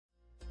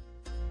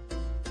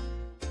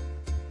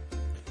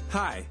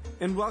Hi,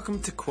 and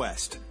welcome to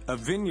Quest, a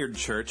vineyard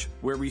church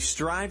where we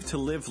strive to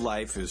live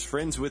life as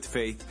friends with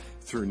faith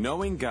through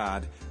knowing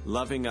God,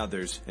 loving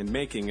others, and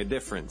making a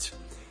difference.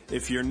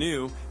 If you're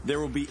new,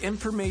 there will be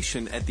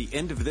information at the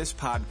end of this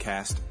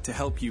podcast to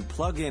help you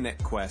plug in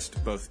at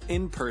Quest both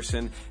in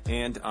person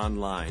and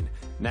online.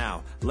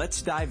 Now,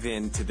 let's dive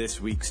into this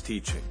week's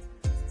teaching.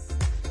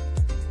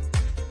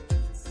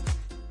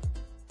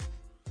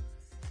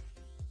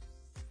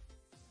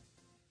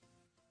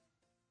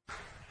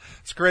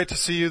 It's great to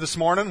see you this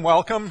morning.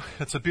 Welcome.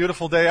 It's a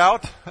beautiful day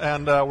out,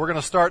 and we're going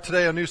to start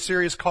today a new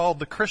series called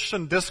The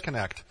Christian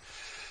Disconnect.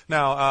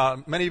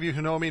 Now, many of you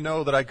who know me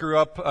know that I grew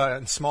up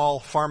in small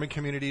farming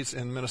communities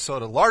in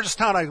Minnesota. The largest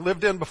town I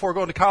lived in before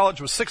going to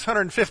college was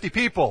 650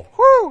 people.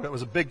 Woo! It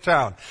was a big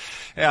town.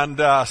 And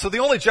so the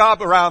only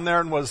job around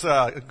there was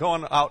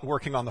going out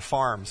working on the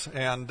farms.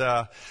 And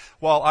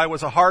while I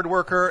was a hard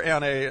worker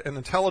and an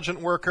intelligent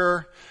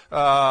worker,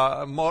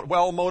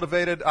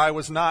 well-motivated, I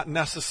was not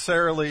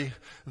necessarily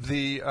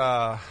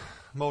the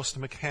most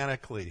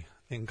mechanically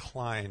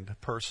inclined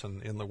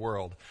person in the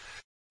world.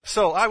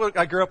 So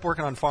I grew up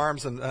working on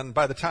farms, and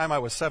by the time I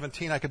was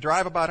 17, I could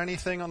drive about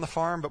anything on the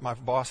farm, but my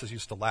bosses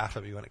used to laugh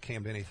at me when it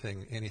came to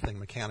anything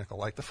mechanical.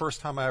 Like the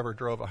first time I ever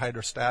drove a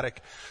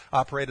hydrostatic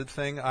operated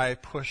thing, I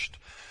pushed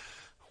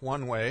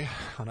one way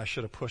when I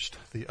should have pushed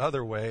the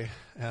other way,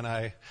 and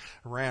I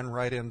ran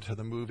right into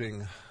the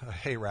moving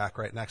hay rack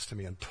right next to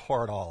me and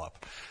tore it all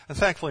up. And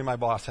thankfully my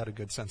boss had a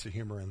good sense of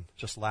humor and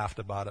just laughed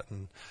about it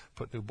and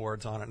put new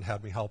boards on it and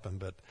had me help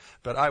him.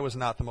 But I was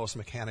not the most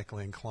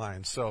mechanically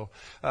inclined. So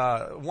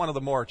one of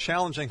the more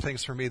challenging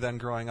things for me then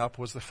growing up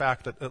was the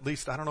fact that, at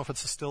least I don't know if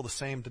it's still the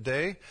same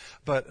today,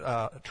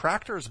 but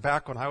tractors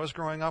back when I was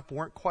growing up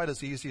weren't quite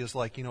as easy as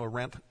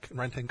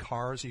renting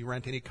cars. You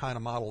rent any kind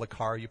of model of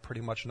car, you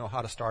pretty much know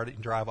how to start it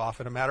and drive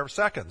off in a matter of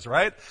seconds,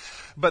 right?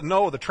 But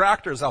no, the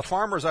tractors, the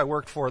farmers I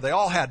worked for, they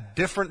all had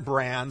different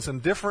brands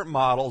and different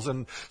models,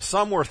 and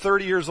some were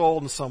 30 years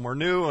old and some were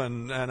new,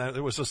 and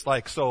it was just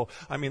like, so,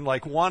 I mean,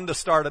 like one to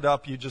start it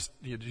up, you just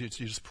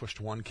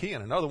pushed one key,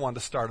 and another one to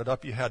start it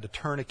up, you had to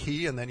turn a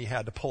key, and then you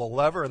had to pull a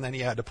lever, and then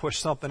you had to push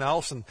something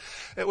else, and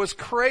it was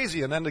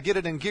crazy. And then to get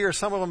it in gear,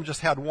 some of them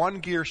just had one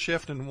gear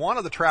shift, and one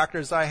of the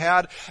tractors I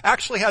had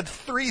actually had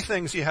three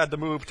things you had to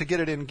move to get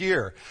it in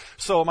gear.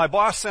 So my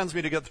boss sends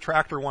me to get the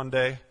tractor one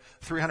day,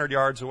 300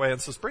 yards away, and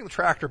says, bring the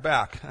tractor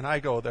back. And I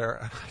go there,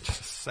 and I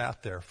just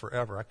sat there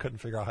forever. I couldn't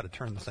figure out how to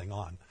turn the thing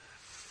on. And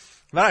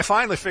then I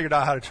finally figured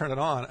out how to turn it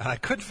on, and I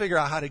couldn't figure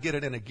out how to get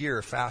it in a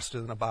gear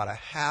faster than about a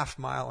half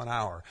mile an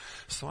hour.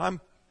 So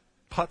I'm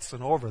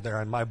putzing over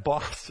there, and my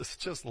boss is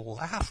just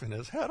laughing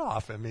his head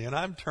off at me, and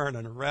I'm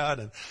turning red.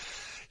 And,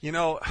 you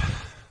know,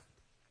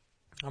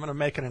 I'm going to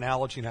make an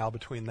analogy now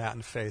between that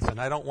and faith, and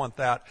I don't want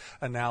that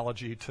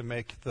analogy to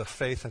make the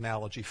faith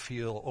analogy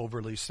feel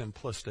overly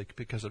simplistic,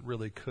 because it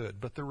really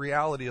could. But the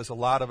reality is a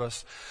lot of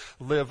us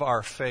live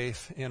our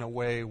faith in a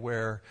way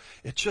where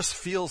it just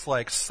feels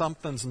like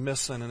something's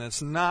missing and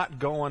it's not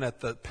going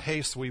at the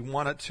pace we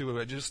want it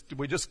to.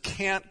 We just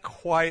can't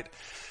quite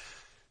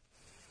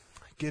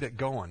get it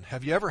going.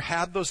 Have you ever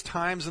had those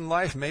times in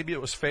life? Maybe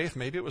it was faith,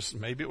 maybe it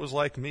was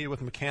like me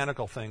with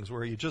mechanical things,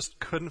 where you just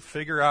couldn't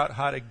figure out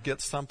how to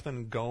get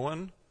something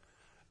going,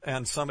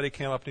 and somebody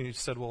came up to you and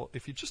said, well,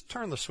 if you just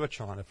turn the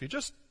switch on, if you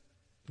just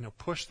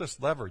push this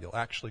lever, you'll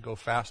actually go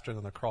faster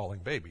than a crawling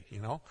baby,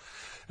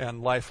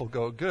 and life will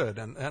go good.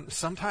 And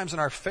sometimes in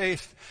our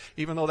faith,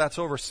 even though that's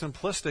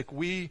oversimplistic,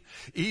 we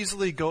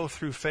easily go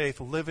through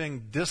faith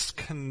living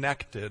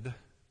disconnected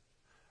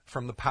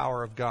from the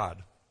power of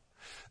God.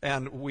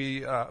 And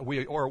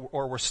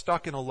we're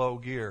stuck in a low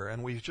gear,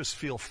 and we just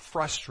feel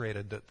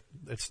frustrated that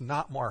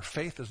our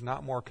faith is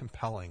not more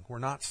compelling. We're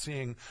not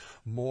seeing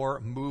more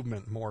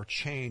movement, more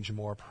change,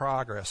 more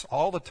progress.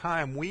 All the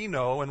time we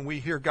know, and we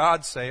hear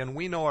God say, and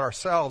we know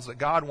ourselves, that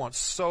God wants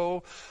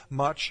so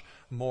much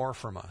more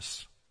from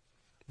us.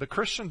 The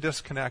Christian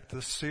Disconnect,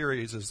 this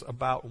series, is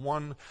about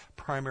one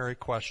primary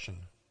question.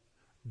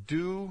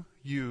 Do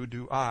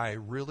I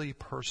really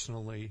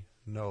personally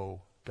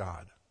know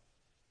God?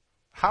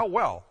 How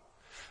well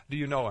do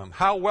you know Him?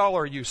 How well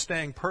are you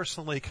staying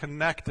personally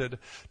connected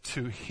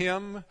to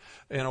Him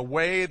in a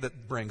way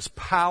that brings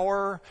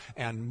power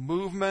and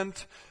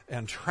movement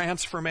and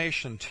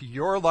transformation to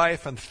your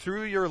life and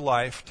through your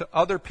life to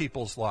other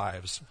people's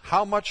lives?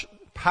 How much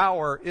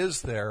power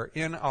is there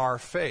in our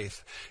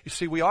faith? You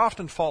see, we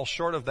often fall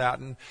short of that,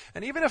 and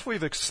even if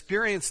we've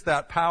experienced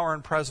that power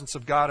and presence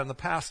of God in the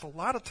past, a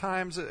lot of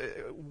times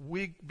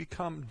we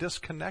become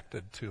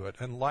disconnected to it,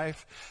 and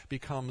life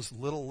becomes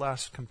little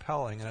less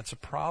compelling, and it's a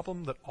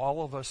problem that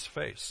all of us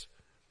face.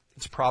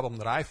 It's a problem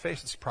that I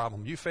face, it's a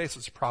problem you face,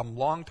 it's a problem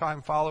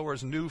longtime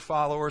followers, new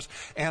followers,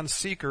 and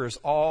seekers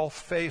all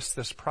face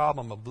this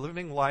problem of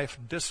living life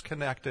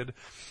disconnected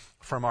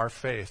from our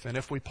faith. And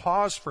if we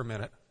pause for a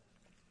minute,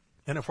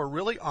 and if we're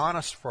really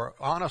honest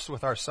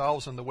with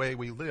ourselves and the way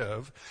we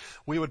live,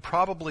 we would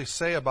probably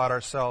say about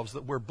ourselves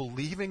that we're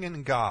believing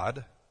in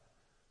God,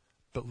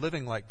 but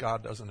living like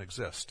God doesn't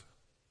exist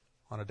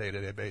on a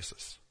day-to-day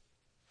basis.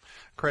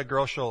 Craig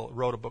Groeschel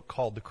wrote a book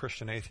called The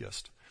Christian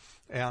Atheist.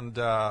 And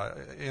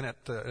in it,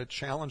 it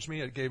challenged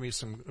me. It gave me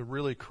some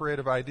really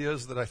creative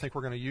ideas that I think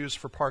we're going to use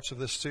for parts of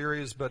this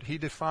series. But he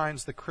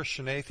defines the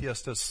Christian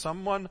atheist as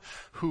someone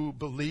who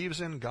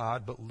believes in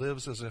God but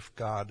lives as if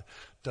God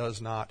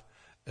does not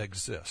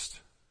exist.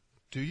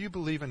 Do you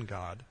believe in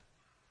God,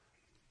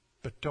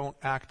 but don't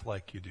act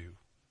like you do?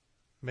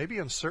 Maybe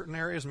in certain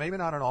areas, maybe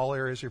not in all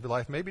areas of your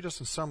life, maybe just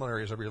in some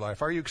areas of your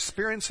life. Are you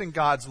experiencing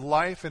God's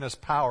life and His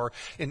power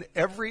in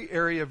every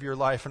area of your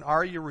life? And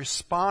are you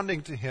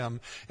responding to Him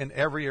in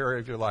every area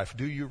of your life?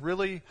 Do you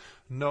really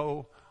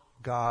know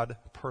God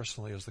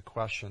personally is the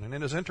question. And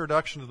in his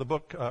introduction to the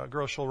book,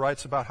 Groeschel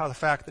writes about how the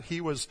fact that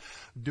he was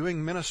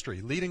doing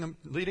ministry,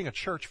 leading a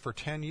church for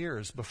 10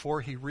 years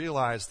before he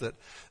realized that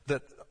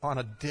on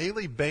a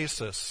daily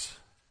basis,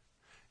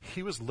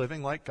 he was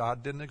living like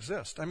God didn't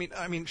exist. I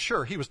mean,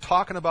 sure, he was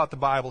talking about the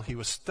Bible, he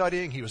was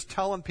studying, he was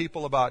telling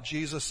people about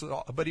Jesus,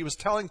 but he was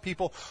telling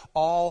people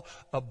all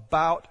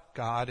about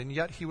God, and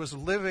yet he was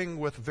living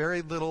with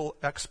very little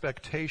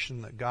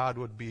expectation that God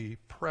would be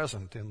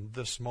present in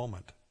this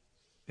moment,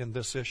 in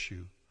this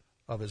issue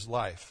of his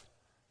life.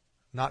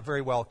 Not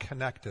very well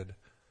connected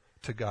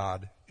to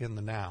God in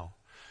the now.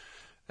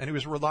 And he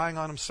was relying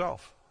on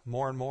himself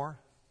more and more,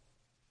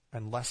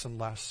 and less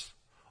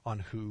on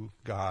who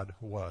God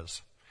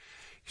was.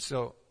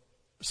 So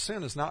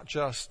sin is not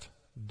just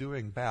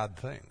doing bad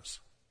things.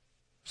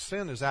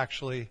 Sin is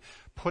actually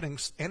putting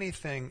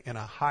anything in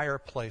a higher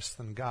place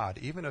than God,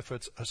 even if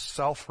it's a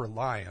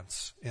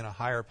self-reliance in a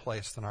higher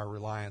place than our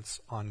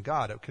reliance on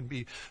God. It can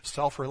be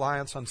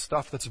self-reliance on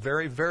stuff that's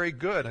very, very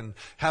good and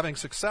having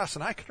success.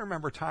 And I can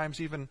remember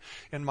times even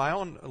in my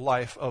own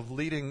life of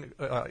leading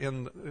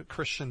in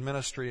Christian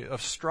ministry,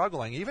 of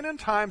struggling, even in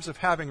times of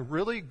having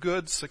really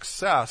good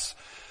success,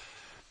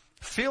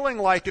 feeling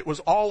like it was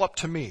all up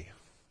to me.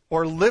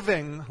 Or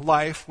living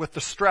life with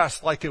the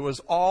stress like it was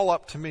all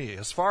up to me.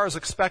 As far as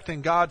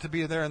expecting God to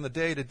be there in the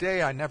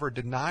day-to-day, I never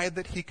denied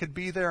that He could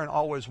be there and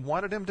always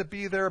wanted Him to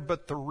be there,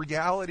 but the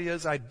reality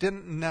is I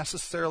didn't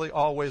necessarily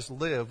always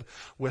live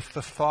with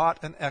the thought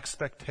and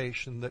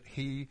expectation that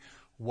He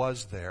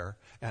was there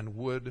and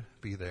would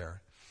be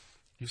there.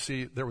 You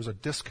see, there was a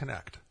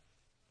disconnect.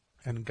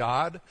 And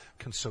God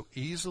can so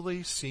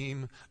easily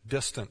seem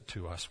distant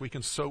to us. We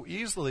can so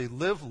easily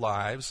live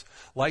lives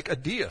like a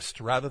deist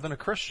rather than a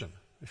Christian.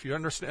 If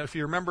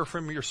you remember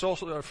from your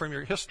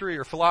history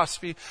or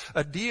philosophy,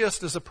 a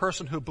deist is a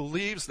person who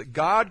believes that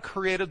God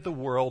created the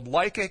world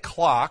like a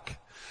clock,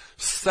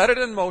 set it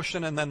in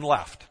motion, and then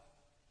left.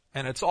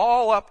 And it's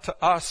all up to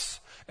us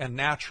and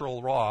natural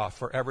law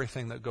for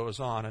everything that goes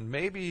on. And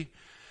maybe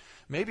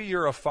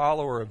you're a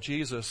follower of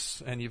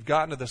Jesus and you've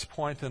gotten to this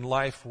point in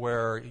life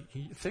where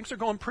things are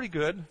going pretty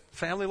good.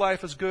 Family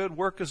life is good.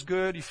 Work is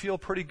good. You feel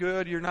pretty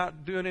good. You're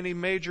not doing any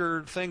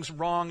major things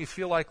wrong. You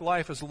feel like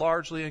life is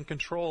largely in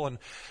control. And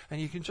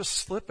you can just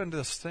slip into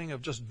this thing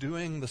of just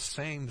doing the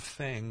same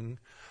thing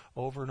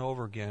over and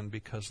over again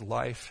because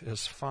life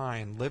is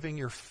fine. Living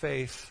your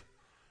faith,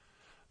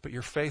 but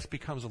your faith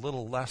becomes a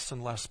little less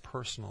and less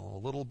personal,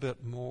 a little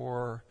bit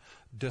more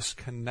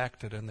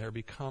disconnected, and there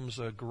becomes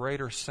a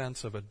greater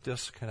sense of a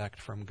disconnect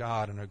from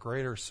God and a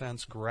greater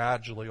sense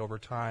gradually over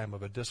time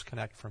of a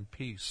disconnect from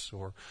peace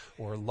or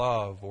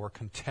love or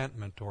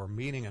contentment or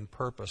meaning and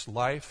purpose.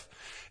 Life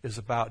is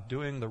about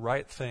doing the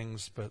right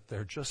things, but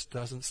there just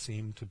doesn't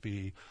seem to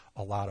be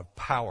a lot of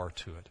power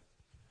to it.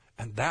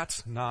 And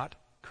that's not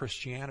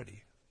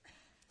Christianity.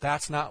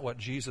 That's not what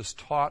Jesus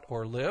taught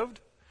or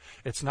lived.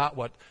 It's not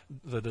what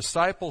the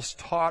disciples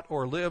taught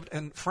or lived,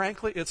 and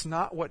frankly, it's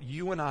not what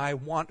you and I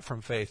want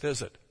from faith,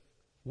 is it?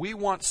 We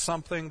want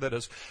something that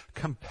is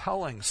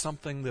compelling,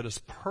 something that is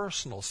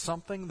personal,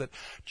 something that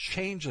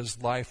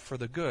changes life for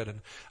the good.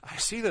 And I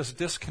see this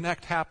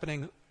disconnect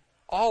happening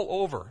all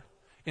over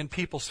in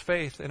people's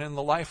faith and in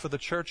the life of the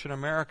church in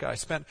America. I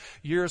spent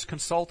years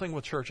consulting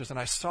with churches, and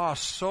I saw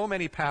so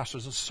many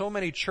pastors and so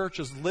many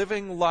churches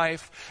living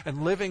life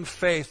and living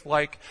faith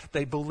like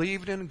they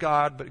believed in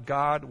God, but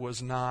God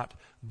was not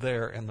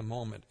there in the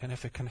moment. And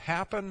if it can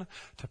happen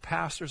to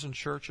pastors and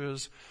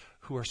churches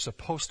who are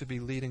supposed to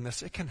be leading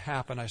this, it can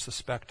happen, I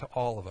suspect, to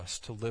all of us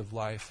to live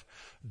life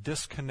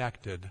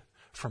disconnected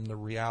from the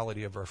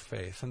reality of our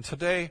faith. And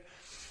today,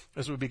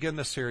 as we begin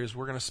this series,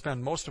 we're going to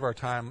spend most of our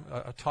time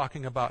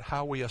talking about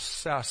how we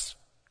assess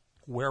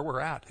where we're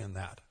at in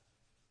that.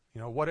 You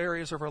know, what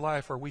areas of our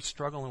life are we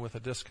struggling with a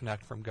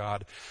disconnect from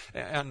God?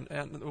 And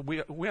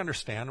we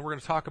understand, and we're going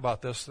to talk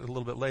about this a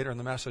little bit later in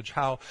the message,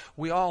 how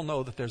we all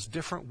know that there's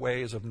different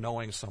ways of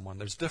knowing someone.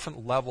 There's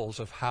different levels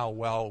of how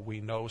well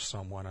we know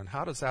someone, and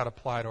how does that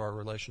apply to our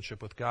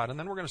relationship with God? And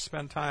then we're going to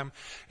spend time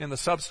in the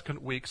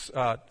subsequent weeks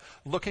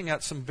looking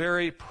at some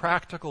very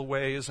practical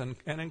ways and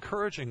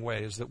encouraging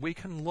ways that we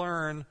can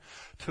learn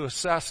to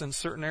assess in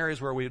certain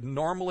areas where we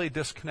normally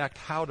disconnect,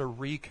 how to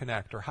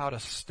reconnect or how to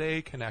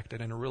stay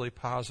connected in a really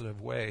positive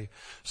way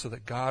so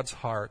that God's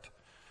heart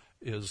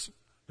is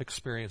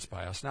experienced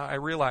by us. Now, I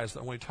realize that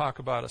when we talk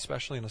about,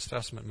 especially an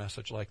assessment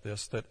message like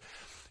this, that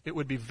it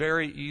would be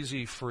very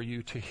easy for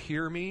you to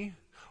hear me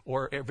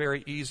or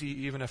very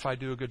easy, even if I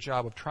do a good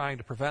job of trying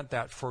to prevent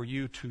that, for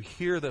you to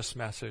hear this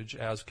message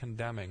as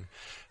condemning.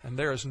 And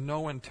there is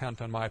no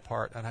intent on my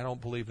part, and I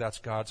don't believe that's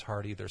God's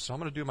heart either. So I'm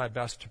going to do my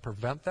best to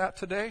prevent that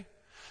today.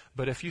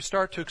 But if you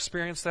start to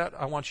experience that,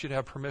 I want you to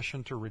have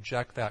permission to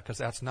reject that, because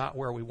that's not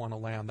where we want to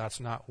land. That's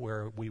not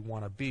where we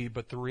want to be.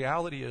 But the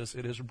reality is,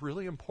 it is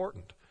really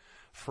important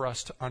for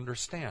us to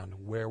understand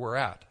where we're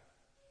at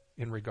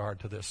in regard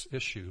to this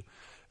issue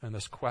and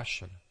this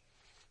question.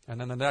 And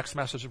then the next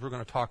message, we're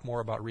going to talk more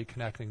about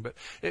reconnecting. But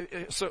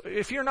so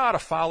if you're not a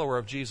follower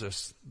of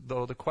Jesus,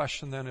 though, the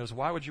question then is,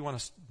 why would you want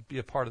to be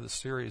a part of this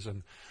series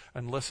and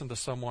listen to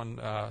someone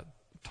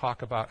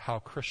talk about how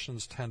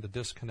Christians tend to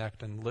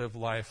disconnect and live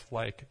life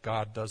like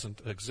God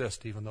doesn't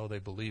exist, even though they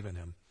believe in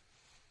him?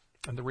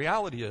 And the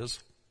reality is,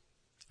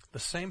 the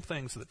same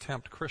things that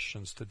tempt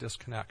Christians to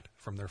disconnect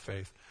from their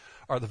faith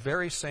are the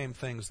very same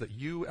things that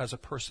you, as a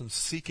person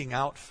seeking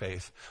out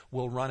faith,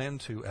 will run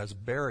into as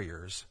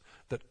barriers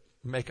that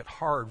make it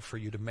hard for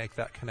you to make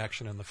that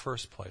connection in the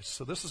first place.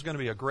 So this is going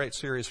to be a great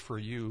series for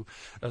you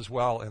as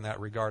well in that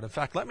regard. In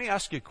fact, let me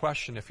ask you a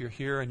question. If you're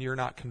here and you're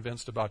not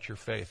convinced about your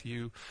faith,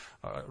 you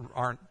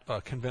aren't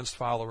a convinced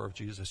follower of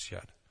Jesus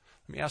yet,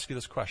 let me ask you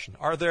this question.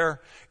 Are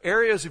there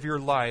areas of your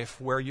life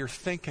where your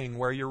thinking,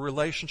 where your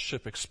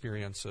relationship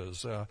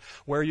experiences,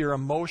 where your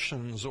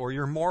emotions or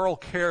your moral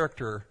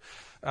character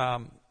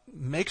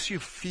makes you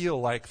feel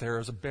like there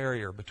is a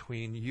barrier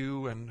between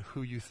you and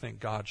who you think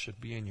God should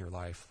be in your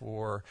life,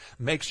 or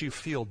makes you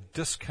feel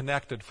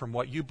disconnected from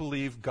what you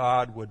believe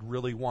God would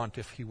really want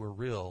if he were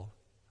real,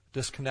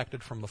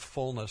 disconnected from the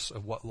fullness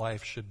of what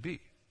life should be?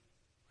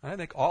 I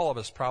think all of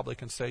us probably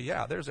can say,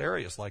 yeah, there's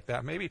areas like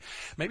that. Maybe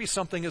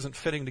something isn't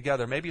fitting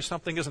together. Maybe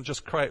something isn't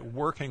just quite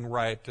working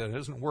right. It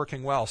isn't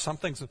working well.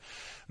 Something's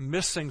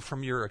missing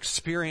from your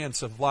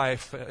experience of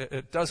life.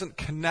 It doesn't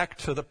connect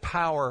to the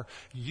power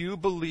you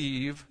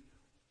believe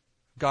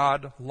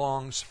God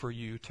longs for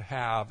you to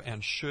have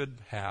and should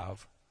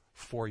have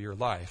for your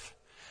life.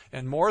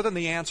 And more than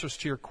the answers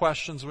to your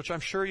questions, which I'm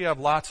sure you have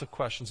lots of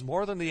questions,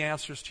 more than the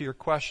answers to your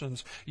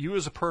questions, you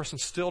as a person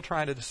still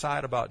trying to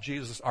decide about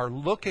Jesus are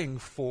looking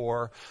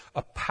for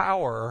a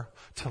power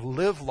to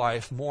live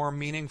life more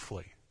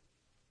meaningfully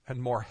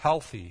and more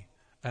healthy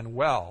and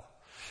well.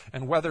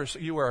 And whether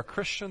you are a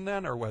Christian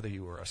then, or whether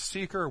you are a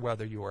seeker,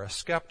 whether you are a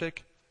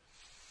skeptic,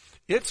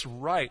 it's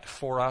right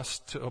for us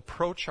to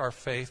approach our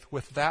faith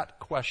with that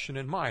question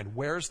in mind.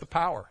 Where's the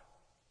power?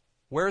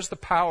 Where's the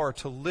power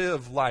to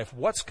live life?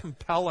 What's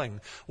compelling?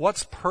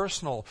 What's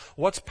personal?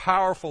 What's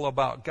powerful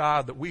about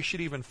God that we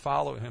should even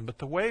follow him? But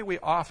the way we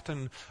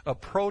often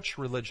approach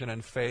religion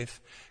and faith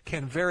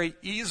can very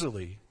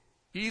easily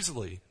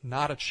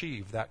not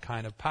achieve that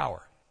kind of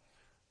power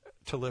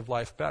to live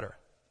life better.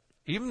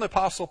 Even the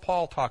Apostle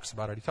Paul talks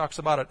about it. He talks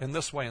about it in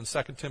this way in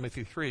 2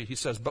 Timothy 3. He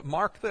says, "But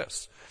mark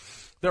this,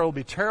 there will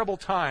be terrible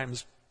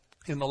times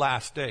in the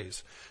last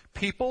days.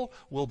 People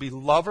will be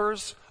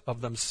lovers of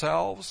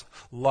themselves,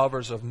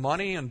 lovers of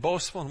money, and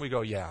boastful." And we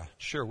go, yeah,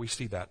 sure, we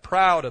see that.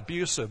 Proud,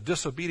 abusive,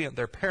 disobedient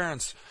to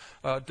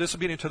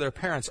their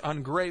parents,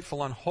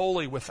 ungrateful,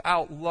 unholy,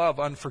 without love,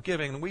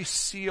 unforgiving. And we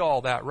see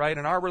all that, right?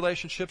 In our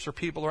relationships or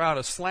people around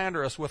us,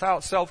 slanderous,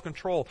 without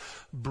self-control,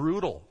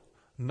 brutal,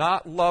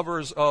 not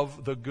lovers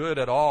of the good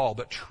at all,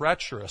 but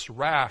treacherous,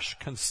 rash,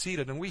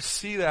 conceited. And we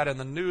see that in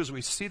the news.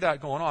 We see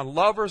that going on.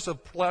 Lovers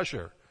of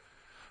pleasure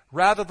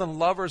rather than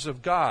lovers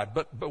of God.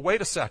 But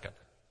wait a second.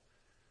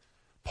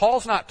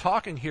 Paul's not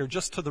talking here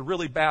just to the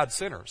really bad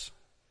sinners.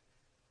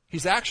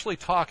 He's actually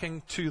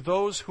talking to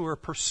those who are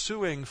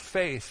pursuing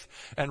faith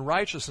and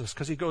righteousness,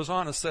 because he goes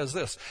on and says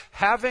this,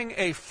 having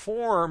a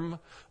form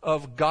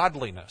of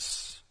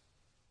godliness,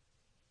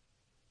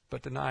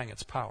 but denying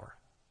its power.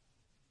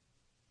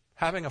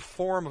 Having a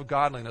form of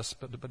godliness,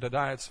 but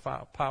deny its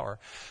power.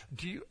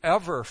 Do you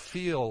ever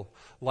feel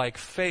like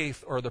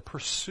faith, or the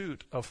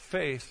pursuit of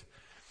faith,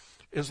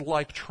 is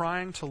like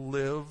trying to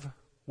live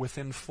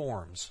within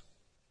forms,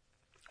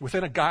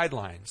 within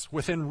guidelines,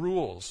 within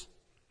rules,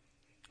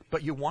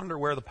 but you wonder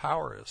where the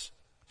power is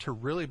to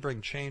really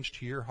bring change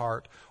to your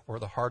heart or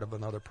the heart of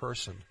another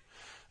person?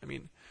 I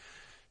mean,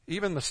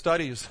 even the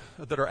studies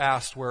that are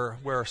asked,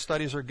 where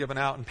studies are given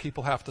out and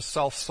people have to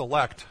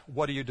self-select,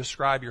 what do you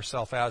describe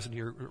yourself as in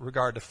your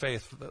regard to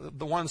faith?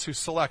 The ones who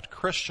select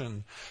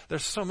Christian,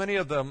 there's so many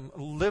of them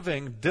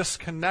living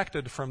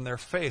disconnected from their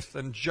faith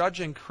and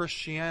judging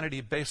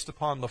Christianity based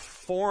upon the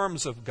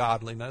forms of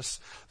godliness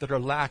that are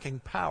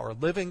lacking power.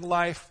 Living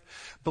life,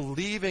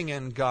 believing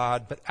in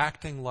God, but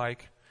acting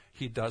like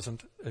he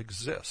doesn't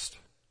exist.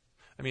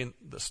 I mean,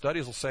 the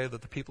studies will say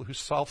that the people who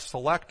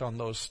self-select on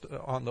those, that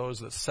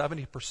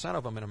 70%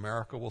 of them in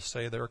America will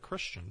say they're a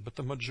Christian. But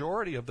the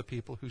majority of the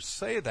people who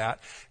say that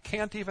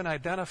can't even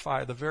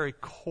identify the very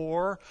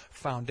core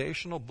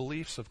foundational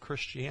beliefs of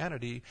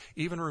Christianity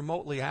even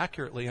remotely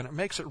accurately. And it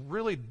makes it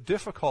really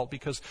difficult,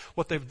 because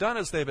what they've done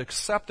is they've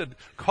accepted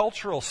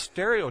cultural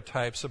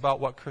stereotypes about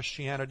what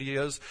Christianity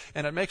is,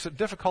 and it makes it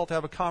difficult to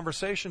have a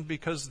conversation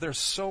because there's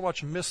so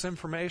much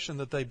misinformation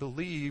that they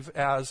believe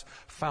as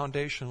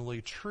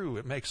foundationally true.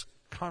 It makes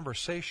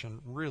conversation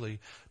really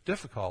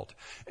difficult.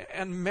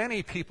 And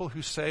many people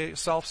who say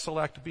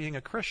self-select being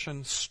a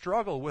Christian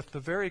struggle with the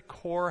very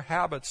core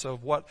habits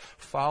of what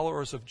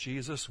followers of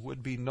Jesus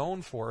would be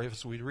known for.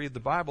 As we read the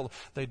Bible,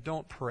 they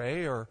don't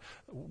pray, or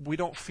we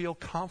don't feel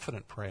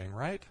confident praying,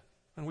 right?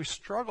 And we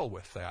struggle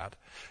with that.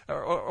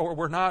 Or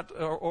we're not,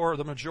 or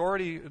the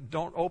majority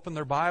don't open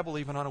their Bible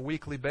even on a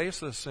weekly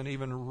basis and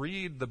even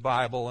read the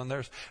Bible. And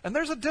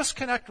there's a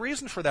disconnect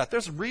reason for that.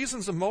 There's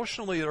reasons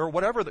emotionally or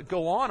whatever that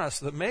go on us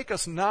that make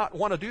us not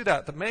want to do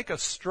that make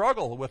us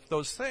struggle with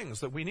those things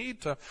that we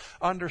need to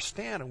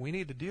understand and we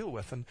need to deal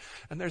with. And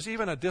there's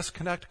even a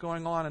disconnect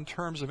going on in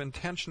terms of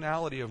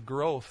intentionality of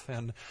growth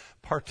and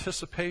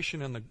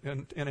participation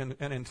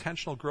in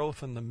intentional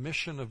growth in the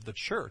mission of the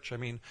church. I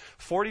mean,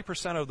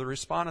 40% of the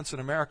respondents in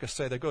America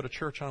say they go to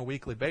church on a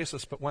weekly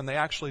basis, but when they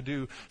actually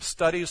do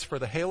studies for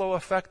the halo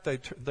effect,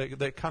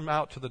 they come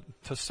out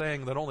to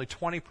saying that only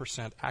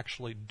 20%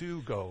 actually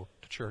do go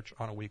to church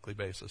on a weekly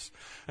basis.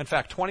 In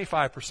fact,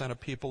 25% of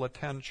people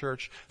attend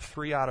church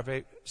 3 out of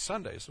 8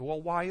 Sundays.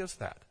 Well, why is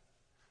that?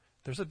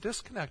 There's a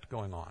disconnect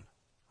going on,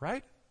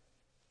 right?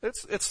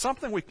 It's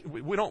something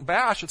we don't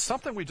bash. It's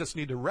something we just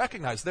need to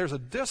recognize. There's a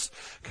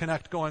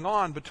disconnect going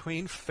on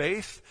between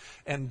faith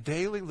and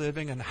daily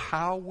living and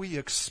how we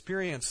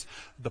experience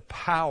the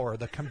power,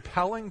 the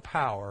compelling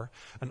power,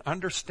 and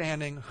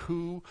understanding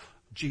who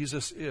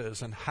Jesus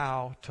is and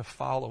how to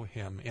follow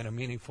him in a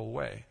meaningful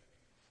way.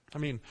 I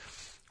mean,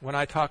 when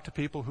I talk to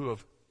people who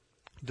have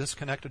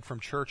disconnected from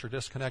church or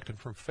disconnected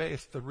from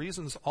faith, the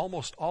reasons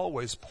almost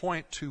always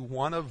point to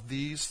one of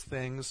these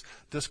things,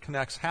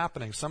 disconnects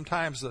happening.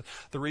 Sometimes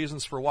the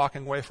reasons for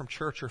walking away from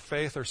church or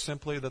faith are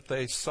simply that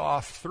they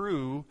saw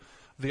through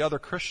the other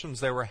Christians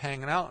they were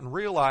hanging out and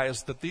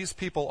realized that these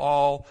people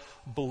all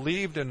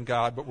believed in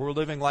God but were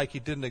living like he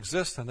didn't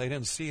exist, and they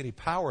didn't see any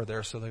power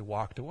there, so they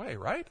walked away,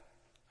 right?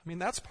 I mean,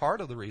 that's part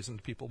of the reason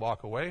people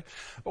walk away.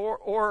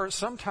 Or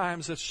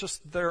sometimes it's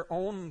just their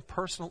own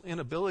personal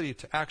inability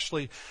to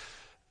actually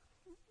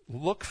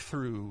look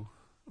through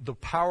the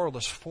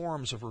powerless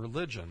forms of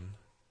religion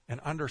and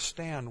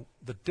understand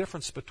the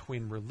difference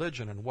between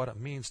religion and what it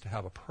means to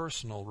have a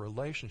personal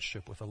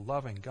relationship with a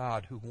loving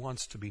God who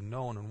wants to be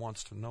known and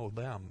wants to know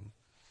them.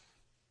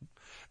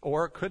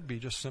 Or it could be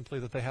just simply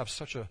that they have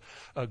such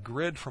a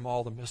grid from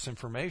all the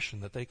misinformation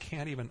that they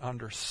can't even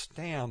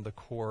understand the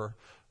core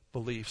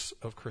beliefs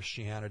of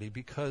Christianity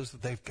because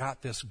they've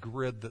got this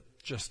grid that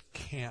just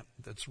can't,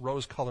 that's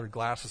rose-colored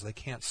glasses, they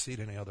can't see it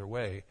any other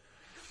way.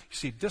 You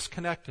see,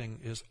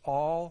 disconnecting is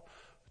all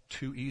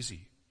too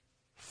easy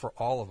for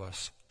all of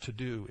us to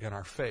do in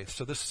our faith.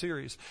 So this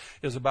series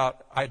is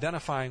about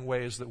identifying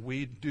ways that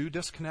we do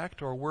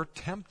disconnect or we're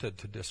tempted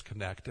to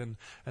disconnect, and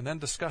then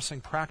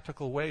discussing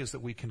practical ways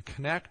that we can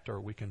connect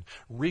or we can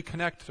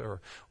reconnect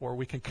or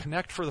we can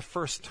connect for the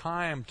first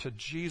time to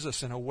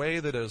Jesus in a way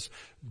that is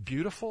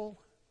beautiful,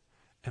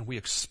 and we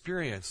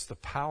experience the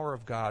power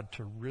of God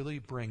to really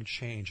bring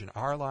change in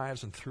our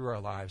lives and through our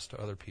lives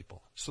to other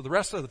people. So the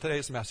rest of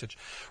today's message,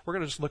 we're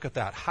going to just look at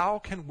that. How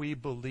can we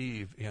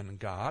believe in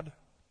God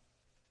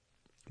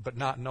but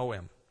not know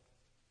him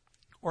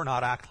or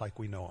not act like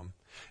we know him?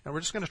 And we're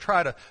just going to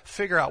try to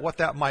figure out what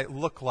that might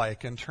look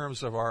like in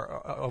terms of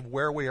of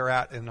where we are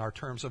at in our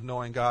terms of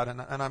knowing God.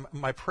 And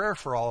my prayer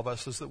for all of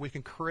us is that we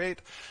can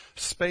create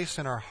space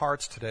in our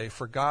hearts today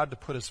for God to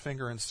put his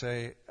finger and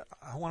say,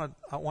 I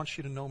want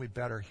you to know me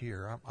better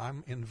here.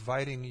 I'm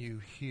inviting you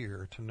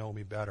here to know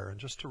me better, and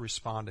just to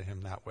respond to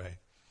him that way.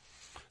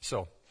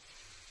 So,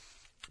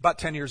 about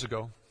 10 years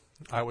ago,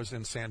 I was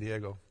in San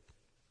Diego.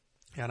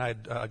 And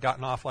I'd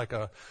gotten off like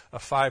a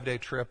 5-day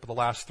trip. The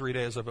last 3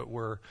 days of it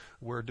were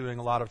doing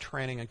a lot of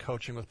training and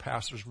coaching with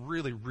pastors,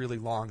 really, really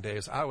long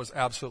days. I was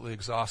absolutely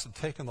exhausted,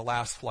 taking the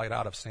last flight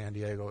out of San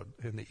Diego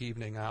in the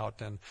evening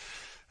out, and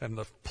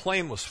the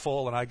plane was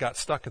full, and I got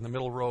stuck in the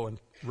middle row in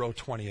row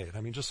 28.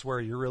 I mean, just where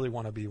you really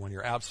want to be when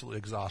you're absolutely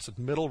exhausted.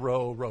 Middle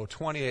row, row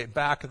 28,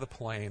 back of the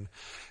plane.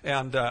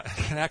 And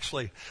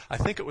actually, I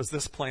think it was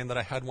this plane that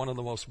I had one of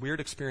the most weird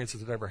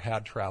experiences I've ever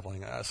had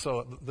traveling.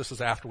 So this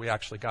is after we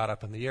actually got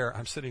up in the air.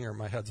 I'm sitting here,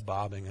 my head's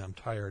bobbing, and I'm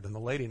tired. And the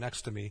lady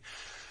next to me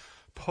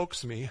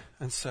pokes me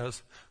and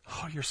says,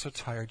 "Oh, you're so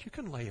tired. You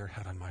can lay your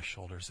head on my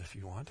shoulders if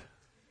you want."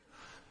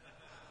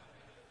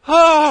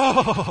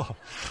 Oh!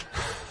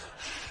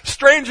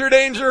 Stranger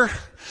danger.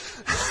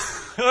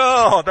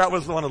 Oh, that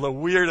was one of the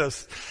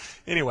weirdest.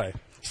 Anyway,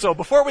 so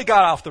before we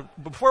got off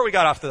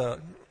the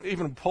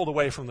even pulled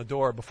away from the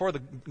door, before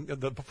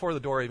the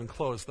door even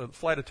closed, the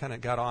flight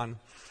attendant got on,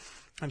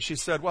 and she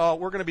said, "Well,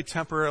 we're going to be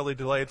temporarily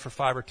delayed for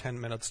 5 or 10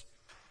 minutes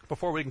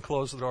before we can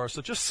close the door,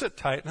 so just sit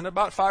tight." And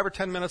about 5 or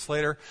 10 minutes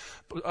later,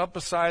 up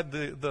beside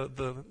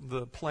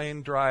the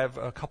plane drive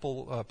a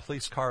couple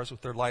police cars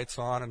with their lights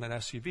on and an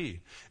SUV,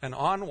 and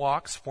on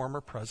walks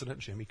former President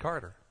Jimmy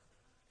Carter.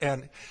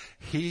 And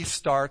he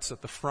starts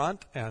at the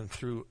front, and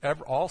through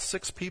all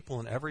 6 people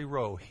in every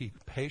row, he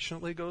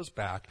patiently goes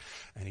back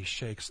and he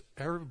shakes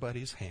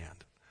everybody's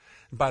hand.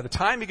 And by the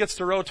time he gets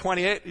to row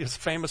 28, his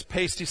famous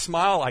pasty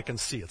smile, I can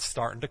see it's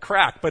starting to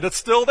crack, but it's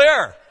still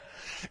there.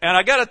 And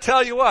I got to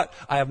tell you what,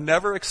 I have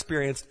never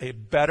experienced a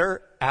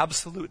better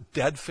absolute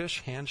dead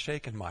fish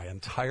handshake in my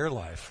entire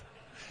life.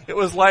 It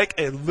was like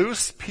a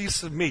loose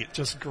piece of meat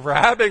just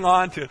grabbing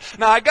onto it.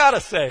 Now, I gotta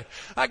say,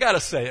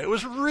 it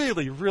was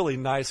really, really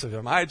nice of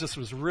him. I just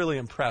was really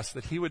impressed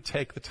that he would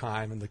take the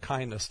time and the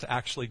kindness to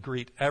actually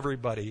greet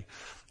everybody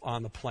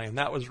on the plane.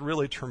 That was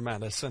really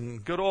tremendous.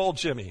 And good old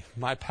Jimmy,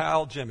 my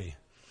pal Jimmy.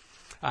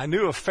 I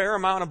knew a fair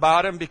amount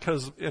about him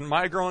because in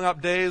my growing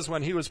up days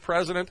when he was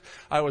president,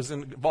 I was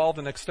involved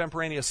in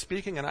extemporaneous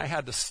speaking, and I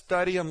had to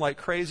study him like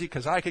crazy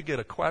because I could get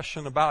a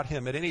question about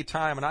him at any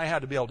time, and I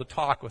had to be able to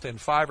talk within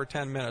 5 or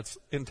 10 minutes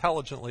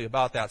intelligently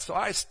about that. So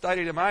I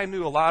studied him. I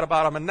knew a lot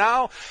about him, and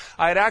now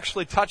I had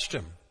actually touched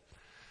him.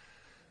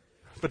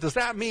 But does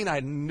that mean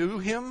I knew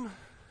him?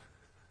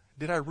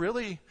 Did I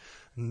really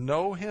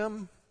know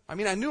him? I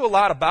mean, I knew a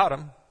lot about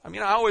him. I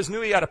mean, I always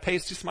knew he had a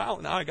pasty smile,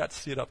 and now I got to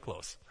see it up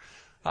close.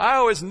 I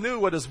always knew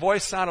what his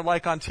voice sounded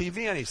like on TV,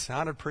 and he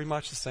sounded pretty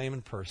much the same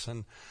in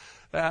person.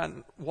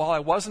 And while I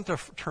wasn't a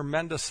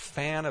tremendous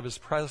fan of his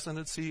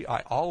presidency, I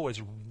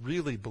always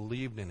really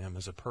believed in him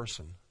as a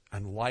person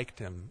and liked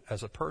him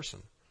as a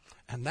person.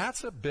 And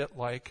that's a bit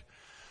like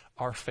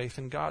our faith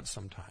in God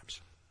sometimes.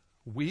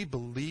 We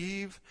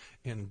believe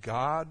in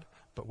God,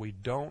 but we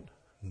don't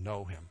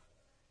know him.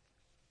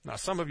 Now,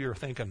 some of you are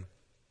thinking,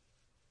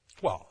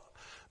 well,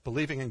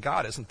 believing in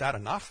God, isn't that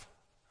enough?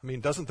 I mean,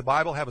 doesn't the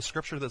Bible have a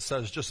scripture that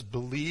says just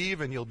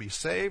believe and you'll be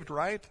saved,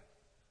 right?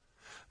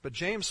 But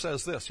James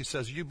says this. He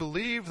says, you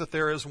believe that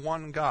there is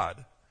one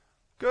God.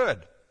 Good.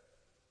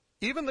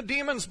 Even the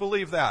demons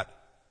believe that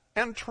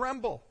and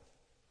tremble.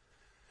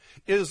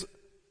 Is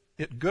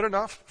it good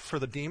enough for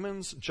the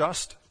demons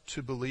just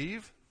to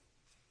believe?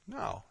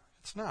 No,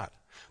 it's not.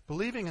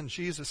 Believing in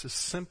Jesus is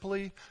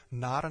simply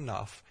not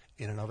enough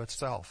in and of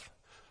itself.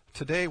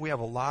 Today we have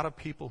a lot of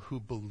people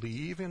who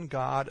believe in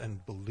God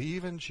and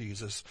believe in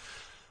Jesus,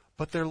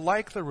 but they're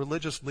like the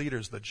religious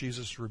leaders that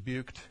Jesus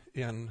rebuked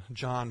in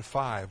John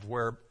 5,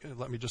 where,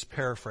 let me just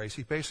paraphrase,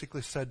 he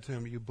basically said to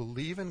him, you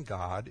believe in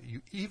God,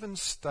 you even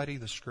study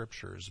the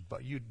scriptures,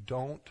 but you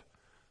don't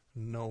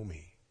know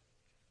me.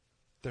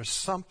 There's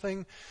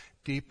something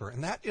deeper,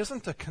 and that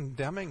isn't a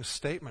condemning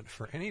statement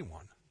for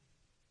anyone.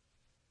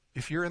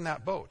 If you're in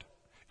that boat,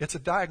 it's a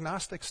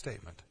diagnostic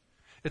statement.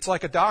 It's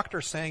like a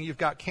doctor saying you've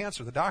got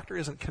cancer. The doctor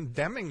isn't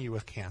condemning you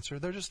with cancer.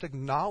 They're just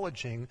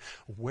acknowledging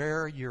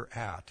where you're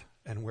at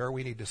and where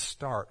we need to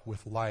start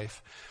with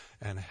life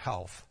and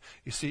health.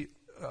 You see,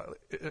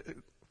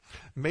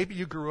 maybe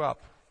you grew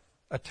up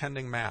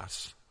attending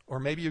Mass, or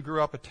maybe you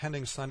grew up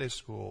attending Sunday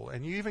school,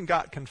 and you even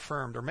got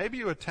confirmed, or maybe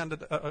you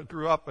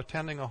grew up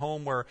attending a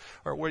home where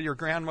your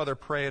grandmother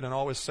prayed and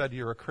always said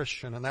you're a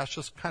Christian, and that's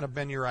just kind of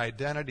been your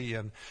identity,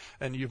 and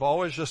you've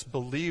always just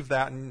believed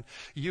that, and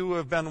you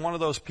have been one of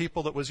those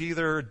people that was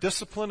either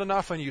disciplined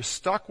enough and you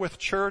stuck with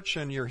church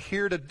and you're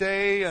here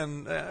today,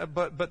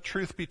 but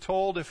truth be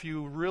told, if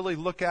you really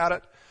look at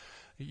it,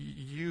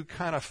 you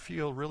kind of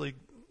feel really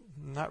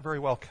not very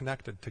well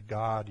connected to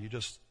God. You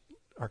just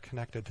are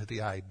connected to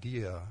the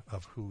idea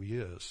of who he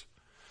is.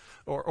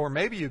 Or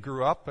maybe you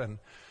grew up and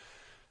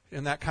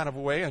in that kind of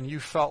a way and you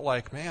felt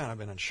like, man, I've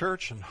been in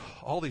church and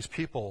all these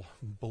people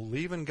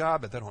believe in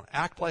God, but they don't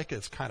act like it.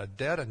 It's kind of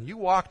dead. And you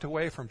walked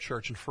away from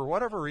church, and for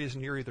whatever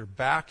reason, you're either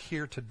back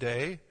here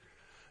today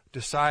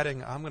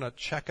deciding I'm going to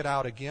check it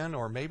out again,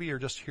 or maybe you're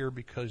just here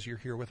because you're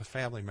here with a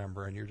family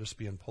member and you're just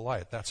being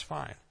polite. That's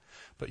fine.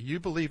 But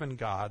you believe in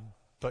God,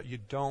 but you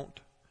don't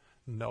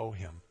know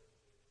him,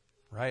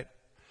 right?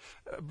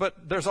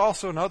 But there's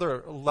also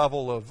another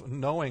level of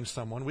knowing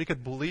someone. We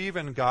could believe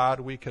in God,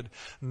 we could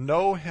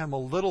know him a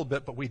little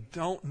bit, but we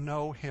don't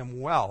know him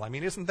well. I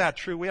mean, isn't that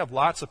true? We have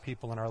lots of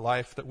people in our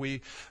life that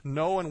we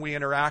know and we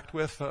interact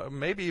with,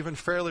 maybe even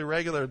fairly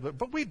regularly,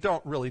 but we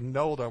don't really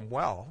know them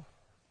well.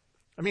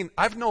 I mean,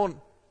 I've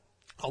known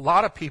a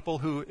lot of people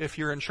who, if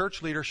you're in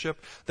church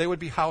leadership, they would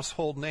be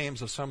household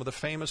names of some of the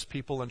famous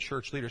people in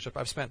church leadership.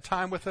 I've spent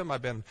time with them.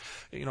 I've been,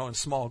 in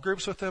small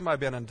groups with them. I've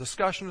been in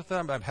discussion with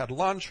them. I've had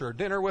lunch or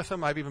dinner with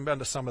them. I've even been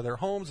to some of their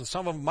homes, and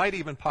some of them might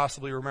even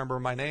possibly remember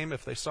my name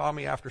if they saw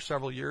me after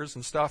several years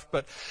and stuff.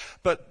 But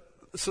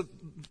so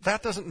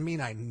that doesn't mean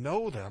I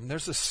know them.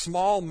 There's this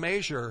small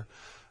measure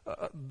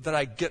that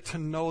I get to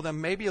know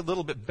them maybe a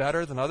little bit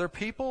better than other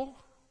people,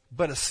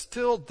 but it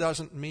still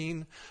doesn't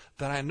mean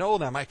that I know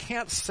them. I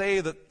can't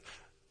say that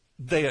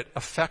they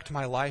affect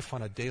my life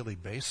on a daily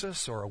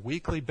basis or a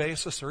weekly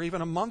basis or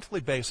even a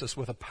monthly basis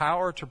with a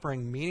power to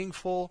bring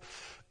meaningful,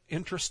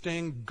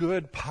 interesting,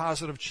 good,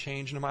 positive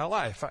change into my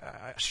life.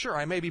 Sure,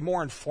 I may be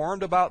more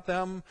informed about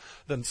them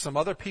than some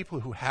other people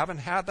who haven't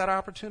had that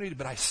opportunity,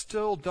 but I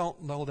still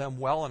don't know them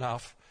well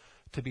enough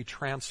to be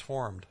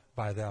transformed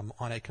by them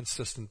on a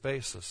consistent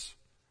basis.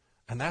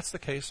 And that's the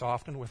case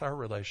often with our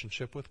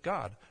relationship with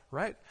God,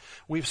 right?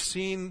 We've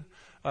seen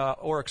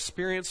or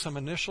experienced some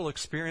initial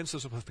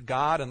experiences with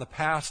God in the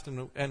past,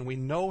 and we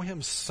know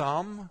him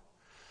some,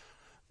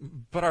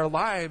 but our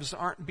lives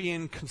aren't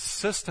being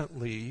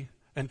consistently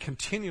and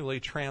continually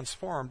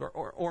transformed.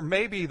 Or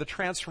maybe the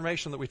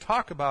transformation that we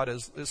talk about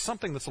is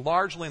something that's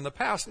largely in the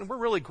past, and we're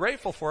really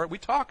grateful for it. We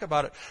talk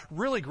about it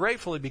really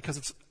gratefully because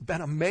it's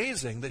been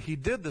amazing that He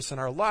did this in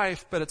our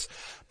life, but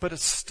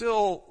it's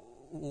still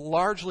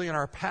largely in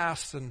our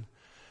past, and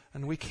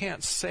we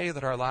can't say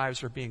that our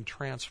lives are being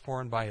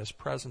transformed by His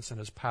presence and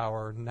His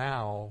power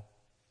now,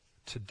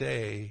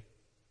 today,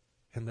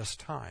 in this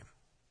time.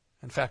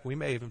 In fact, we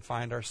may even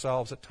find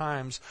ourselves at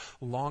times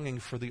longing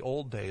for the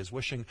old days,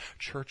 wishing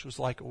church was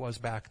like it was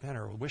back then,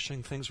 or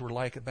wishing things were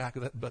like it back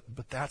then.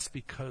 But that's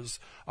because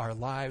our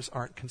lives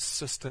aren't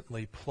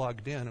consistently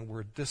plugged in and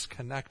we're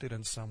disconnected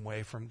in some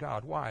way from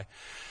God. Why?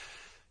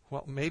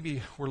 Well,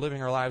 maybe we're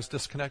living our lives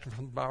disconnected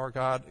from our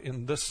God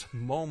in this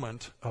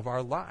moment of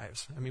our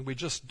lives. I mean, we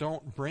just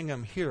don't bring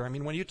Him here. I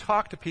mean, when you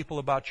talk to people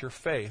about your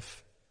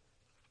faith,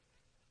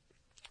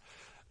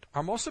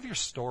 are most of your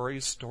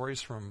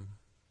stories from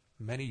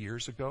many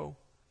years ago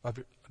of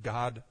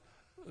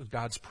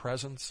God's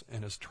presence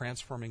and His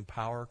transforming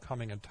power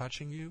coming and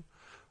touching you?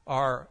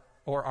 Or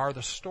are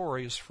the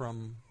stories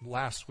from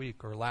last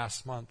week or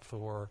last month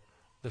or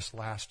this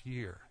last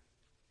year?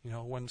 You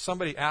know, when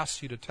somebody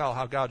asks you to tell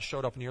how God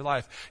showed up in your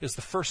life, is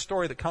the first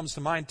story that comes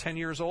to mind 10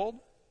 years old?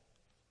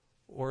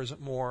 Or is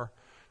it more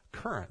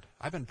current?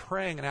 I've been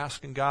praying and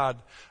asking God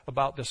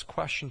about this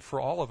question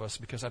for all of us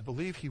because I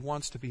believe He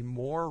wants to be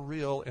more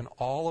real in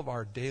all of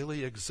our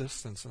daily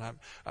existence. And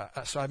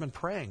so I've been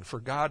praying for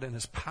God and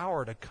His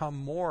power to come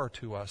more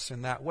to us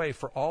in that way,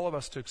 for all of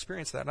us to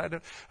experience that. And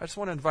I just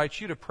want to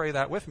invite you to pray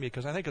that with me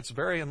because I think it's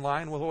very in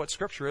line with what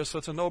Scripture is, so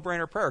it's a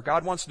no-brainer prayer.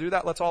 God wants to do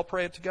that. Let's all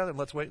pray it together and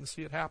let's wait and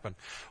see it happen.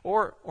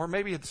 Or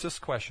maybe it's this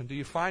question. Do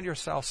you find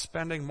yourself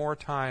spending more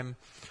time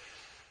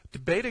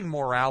debating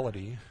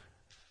morality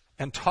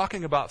and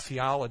talking about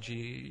theology,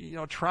 you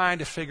know, trying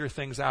to figure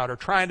things out or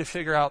trying to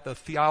figure out the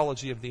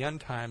theology of the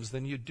end times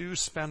than you do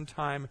spend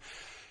time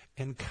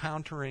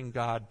encountering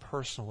God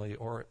personally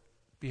or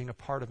being a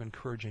part of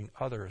encouraging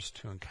others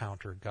to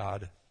encounter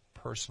God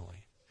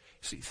personally?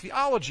 See,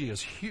 theology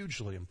is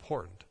hugely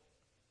important.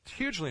 It's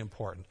hugely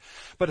important.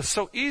 But it's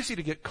so easy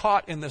to get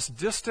caught in this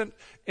distant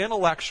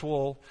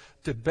intellectual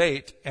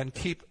debate and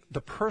keep the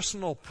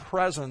personal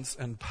presence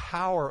and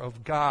power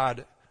of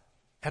God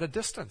at a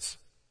distance.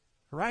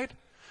 Right?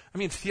 I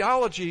mean,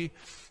 theology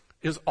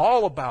is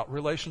all about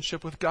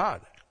relationship with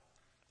God.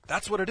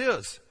 That's what it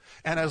is.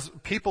 And as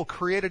people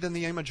created in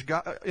the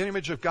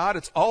image of God,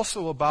 it's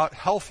also about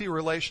healthy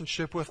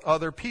relationship with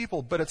other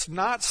people. But it's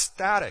not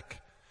static.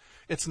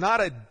 It's not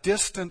a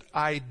distant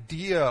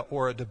idea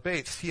or a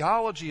debate.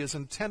 Theology is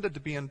intended to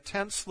be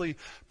intensely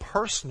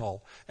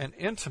personal and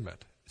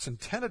intimate. It's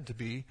intended to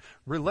be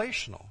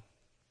relational.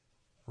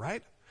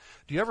 Right?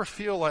 Do you ever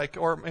feel like,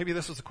 or maybe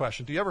this is the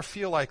question, do you ever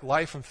feel like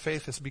life and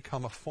faith has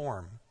become a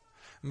form?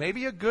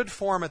 Maybe a good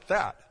form at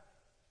that,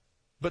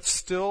 but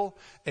still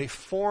a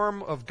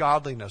form of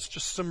godliness,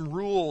 just some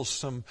rules,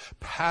 some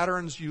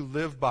patterns you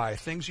live by,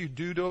 things you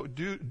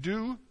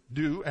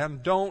do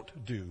and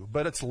don't do,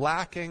 but it's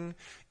lacking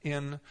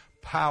in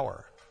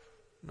power.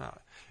 Now,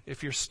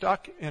 if you're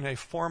stuck in a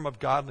form of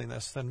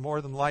godliness, then more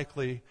than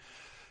likely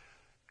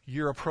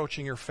you're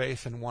approaching your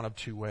faith in one of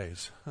two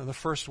ways. And the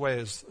first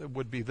way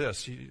would be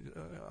this.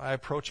 I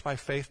approach my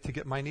faith to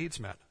get my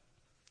needs met.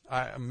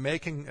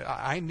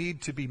 I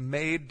need to be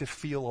made to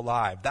feel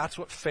alive. That's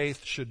what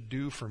faith should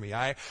do for me.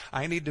 I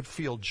need to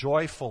feel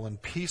joyful and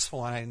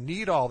peaceful, and I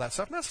need all that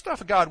stuff. And that's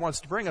stuff God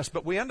wants to bring us,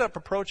 but we end up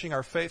approaching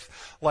our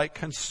faith like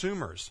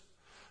consumers,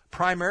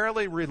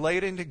 primarily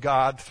relating to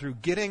God through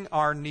getting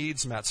our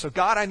needs met. So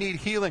God, I need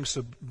healing,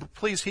 so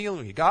please heal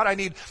me. God, I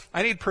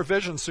need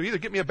provision, so either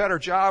get me a better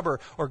job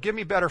or give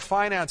me better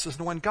finances.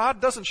 And when God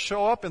doesn't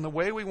show up in the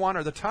way we want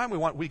or the time we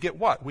want, we get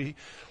what? We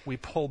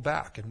pull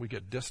back and we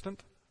get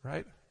distant,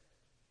 right?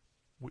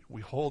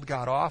 We hold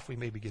God off. We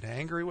maybe get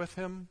angry with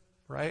Him,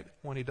 right?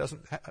 When He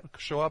doesn't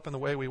show up in the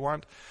way we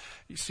want.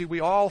 You see, we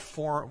all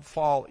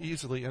fall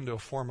easily into a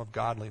form of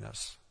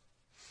godliness.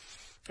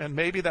 And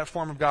maybe that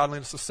form of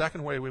godliness, the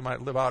second way we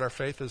might live out our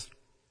faith is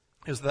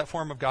that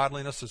form of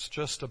godliness is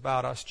just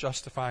about us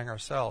justifying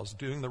ourselves,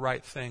 doing the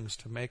right things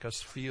to make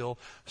us feel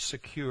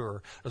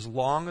secure. As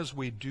long as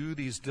we do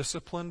these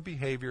disciplined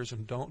behaviors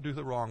and don't do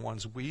the wrong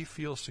ones, we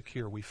feel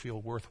secure, we feel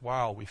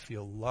worthwhile, we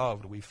feel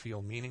loved, we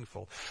feel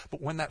meaningful.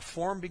 But when that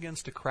form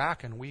begins to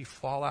crack and we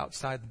fall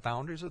outside the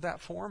boundaries of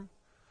that form,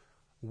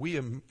 we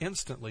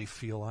instantly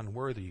feel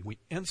unworthy. We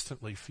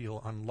instantly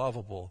feel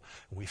unlovable.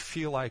 We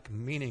feel like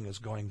meaning is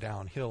going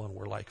downhill and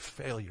we're like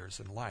failures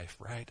in life,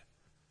 right?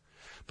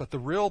 But the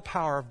real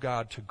power of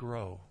God to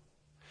grow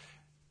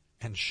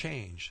and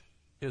change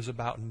is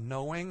about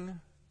knowing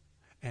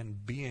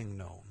and being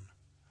known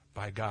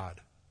by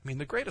God. I mean,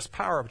 the greatest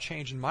power of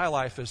change in my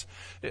life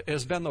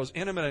has been those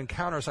intimate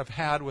encounters I've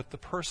had with the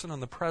person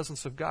and the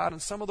presence of God. And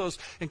some of those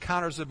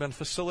encounters have been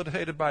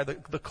facilitated by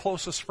the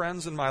closest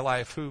friends in my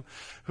life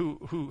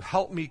who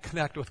helped me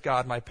connect with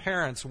God. My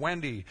parents,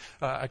 Wendy,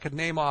 I could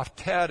name off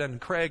Ted and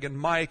Craig and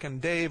Mike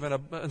and Dave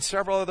and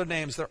several other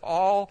names. They're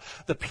all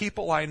the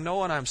people I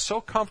know and I'm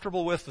so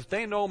comfortable with that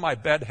they know my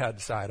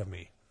bedhead side of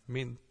me. I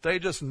mean, they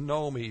just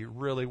know me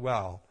really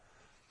well.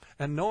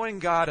 And knowing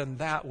God in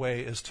that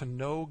way is to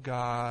know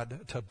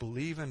God, to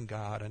believe in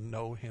God, and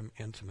know Him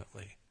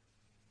intimately.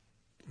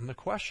 And the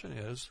question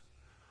is,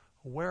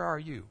 where are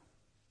you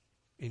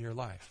in your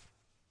life?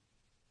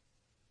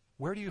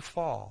 Where do you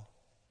fall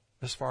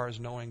as far as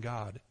knowing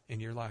God in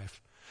your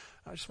life?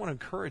 I just want to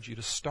encourage you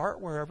to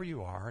start wherever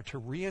you are, to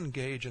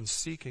re-engage in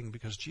seeking,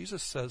 because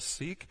Jesus says,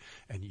 seek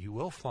and you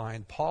will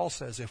find. Paul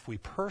says, if we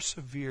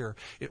persevere,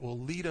 it will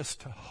lead us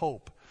to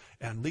hope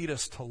and lead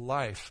us to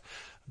life.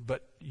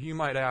 But you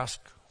might ask,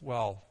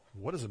 well,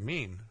 what does it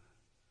mean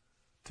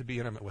to be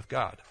intimate with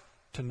God,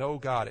 to know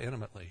God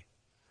intimately?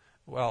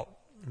 Well,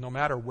 no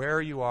matter where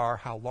you are,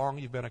 how long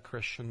you've been a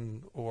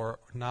Christian or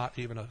not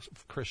even a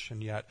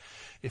Christian yet,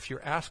 if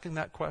you're asking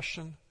that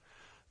question,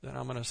 then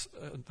I'm going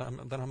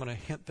to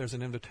hint there's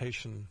an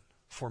invitation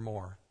for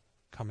more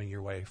coming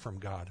your way from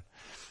God.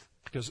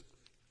 Because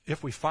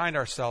if we find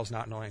ourselves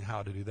not knowing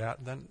how to do that,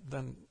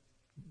 then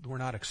we're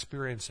not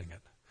experiencing it.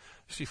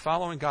 See,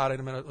 following God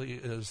intimately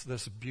is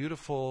this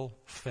beautiful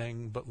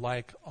thing, but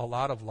like a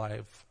lot of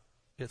life,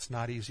 it's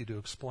not easy to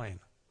explain.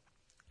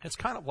 It's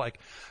kind of like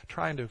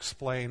trying to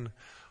explain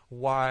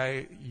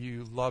why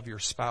you love your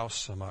spouse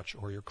so much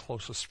or your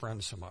closest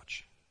friend so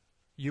much.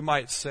 You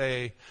might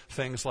say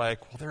things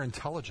like, well, they're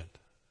intelligent,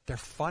 they're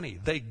funny,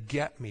 they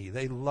get me,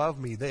 they love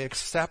me, they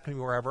accept me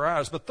wherever I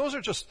was. But those are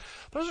just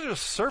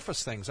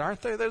surface things,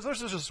 aren't they? Those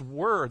are just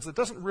words. It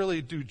doesn't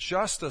really do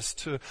justice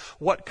to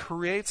what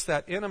creates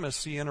that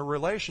intimacy in a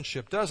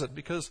relationship, does it?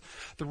 Because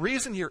the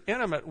reason you're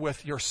intimate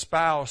with your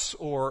spouse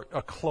or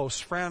a close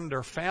friend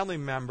or family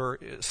member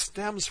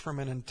stems from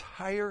an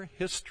entire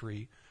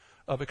history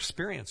of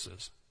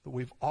experiences that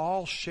we've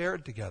all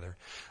shared together.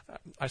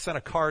 I sent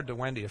a card to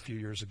Wendy a few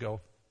years ago,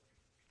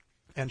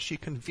 and she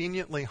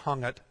conveniently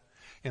hung it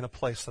in a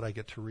place that I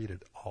get to read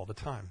it all the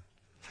time.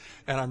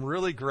 And I'm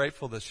really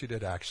grateful that she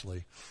did,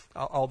 actually.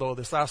 Although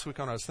this last week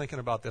when I was thinking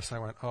about this, I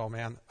went, oh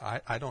man,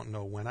 I don't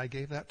know when I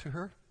gave that to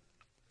her.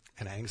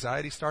 And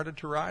anxiety started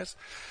to rise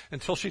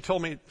until she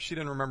told me she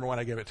didn't remember when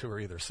I gave it to her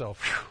either. So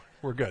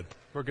we're good.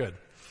 We're good.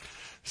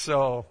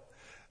 So,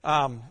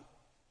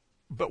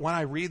 but when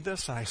I read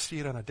this, and I see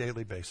it on a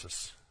daily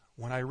basis,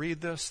 when I read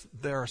this,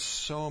 there are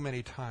so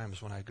many times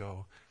when I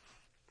go,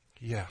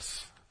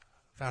 yes,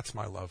 that's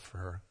my love for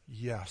her.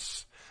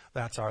 Yes,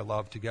 that's our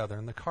love together.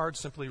 And the card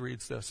simply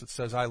reads this. It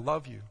says, I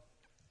love you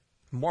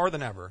more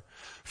than ever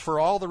for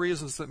all the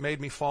reasons that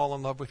made me fall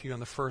in love with you in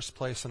the first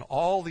place and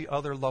all the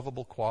other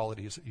lovable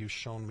qualities that you've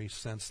shown me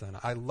since then.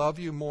 I love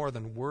you more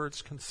than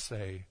words can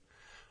say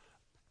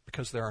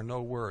because there are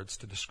no words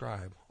to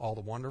describe all the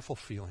wonderful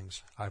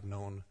feelings I've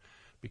known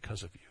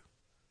because of you.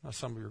 Now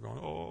some of you are going,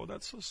 oh,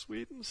 that's so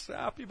sweet and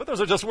sappy. But those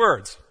are just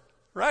words,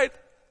 right?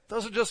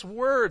 Those are just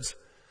words.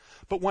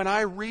 But when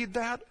I read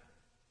that,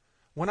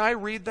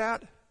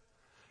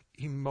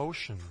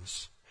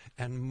 emotions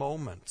and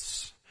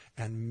moments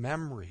and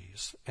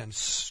memories and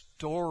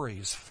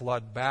stories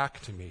flood back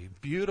to me.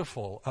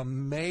 Beautiful,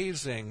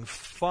 amazing,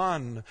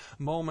 fun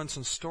moments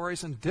and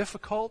stories, and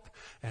difficult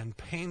and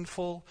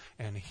painful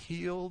and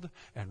healed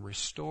and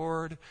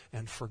restored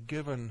and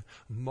forgiven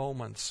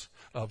moments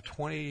of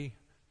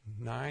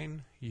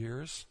 29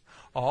 years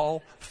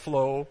all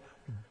flow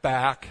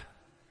back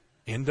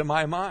into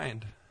my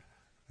mind.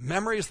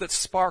 Memories that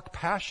spark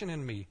passion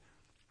in me,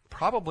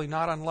 probably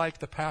not unlike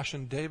the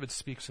passion David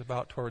speaks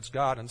about towards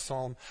God in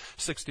Psalm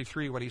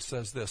 63 when he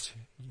says this,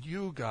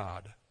 you,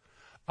 God,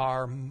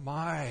 are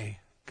my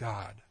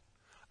God.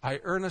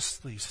 I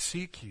earnestly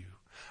seek you.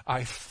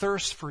 I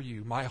thirst for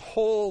you. My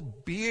whole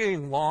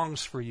being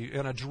longs for you.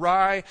 In a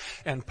dry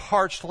and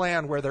parched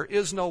land where there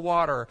is no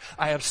water,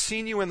 I have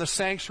seen you in the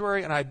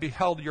sanctuary, and I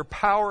beheld your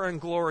power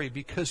and glory.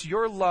 Because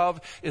your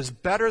love is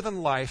better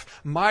than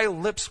life, my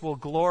lips will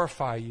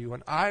glorify you,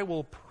 and I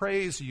will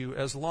praise you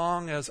as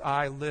long as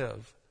I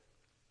live.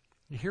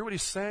 You hear what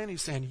he's saying?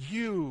 He's saying,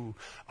 you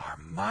are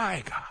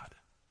my God.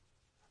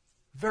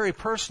 Very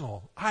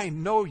personal. I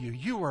know you.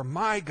 You are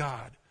my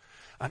God.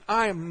 And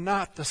I am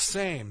not the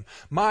same.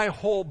 My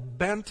whole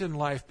bent in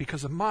life,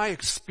 because of my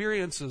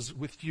experiences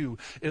with you,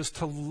 is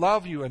to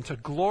love you and to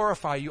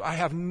glorify you. I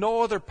have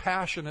no other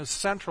passion as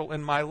central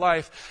in my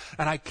life,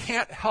 and I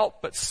can't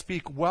help but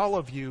speak well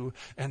of you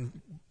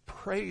and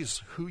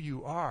praise who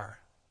you are.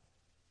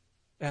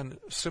 And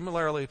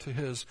similarly to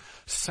his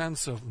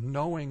sense of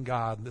knowing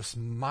God, this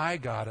my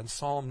God, in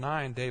Psalm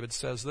 9, David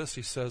says this.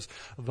 He says,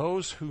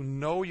 those who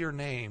know your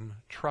name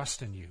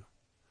trust in you.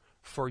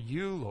 For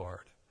you,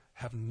 Lord,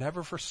 have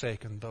never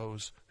forsaken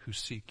those who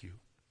seek you.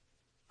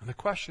 And the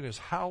question is,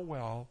 how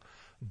well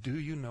do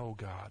you know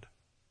God?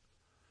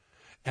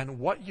 And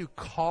what you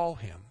call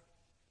him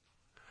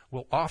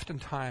will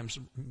oftentimes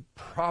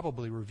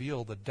probably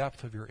reveal the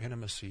depth of your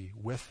intimacy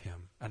with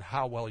him and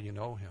how well you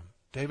know him.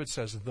 David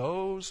says,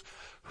 those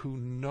who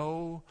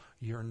know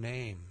your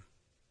name.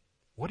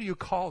 What do you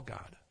call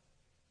God?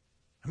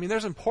 I mean,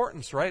 there's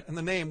importance, right, in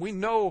the name. We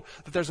know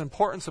that there's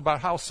importance about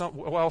how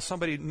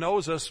somebody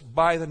knows us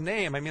by the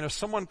name. I mean, if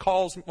someone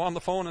calls on the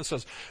phone and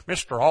says,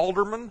 Mr.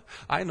 Alderman,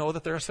 I know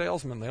that they're a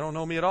salesman. They don't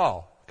know me at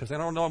all because they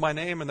don't know my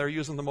name, and they're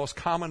using the most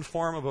common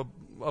form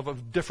of a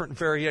different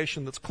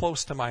variation that's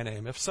close to my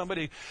name. If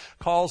somebody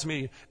calls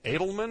me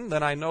Adelmann,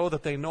 then I know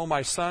that they know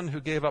my son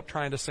who gave up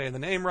trying to say the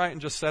name right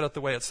and just said it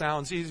the way it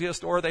sounds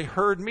easiest, or they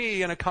heard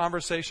me in a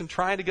conversation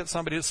trying to get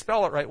somebody to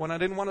spell it right when I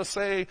didn't want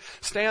to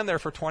stand there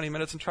for 20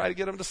 minutes and try to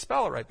get them to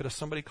spell it right. But if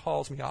somebody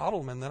calls me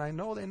Adelmann, then I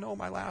know they know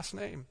my last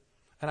name.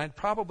 And I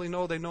probably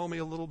know they know me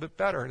a little bit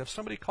better. And if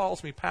somebody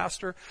calls me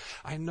pastor,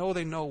 I know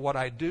they know what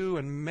I do,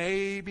 and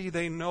maybe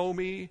they know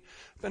me,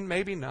 then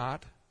maybe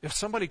not. If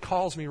somebody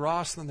calls me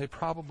Ross, then they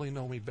probably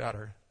know me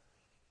better.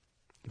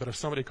 But if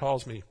somebody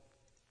calls me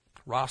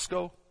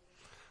Roscoe,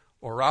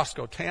 or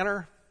Roscoe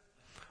Tanner,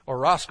 or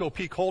Roscoe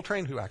P.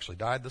 Coltrane, who actually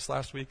died this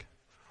last week,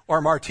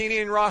 or Martini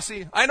and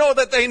Rossi, I know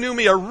that they knew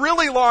me a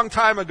really long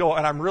time ago,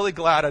 and I'm really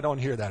glad I don't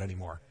hear that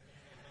anymore.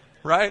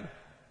 Right?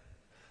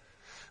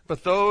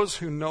 But those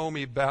who know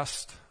me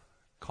best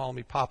call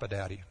me Papa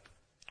Daddy,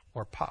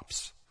 or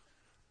Pops,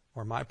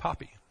 or my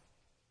Poppy,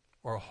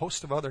 or a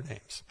host of other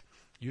names,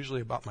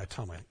 usually about my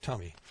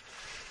tummy.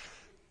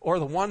 Or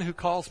the one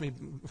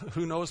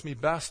who knows me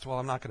best, well,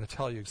 I'm not going to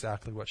tell you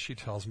exactly what she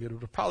tells me. It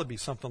would probably be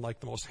something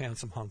like the most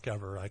handsome hunk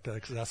ever, right?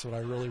 Because that's what I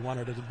really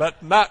wanted to do.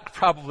 But not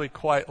probably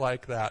quite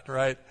like that,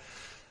 right?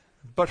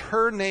 But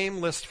her name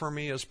list for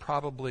me is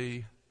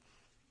probably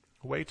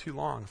way too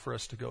long for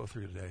us to go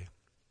through today.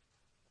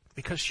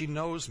 Because she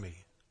knows me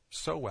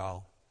so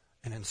well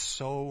and in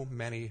so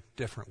many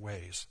different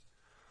ways.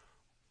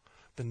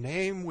 The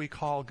name we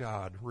call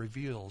God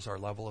reveals our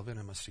level of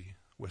intimacy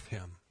with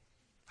Him.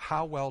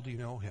 How well do you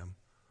know Him?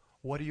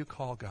 What do you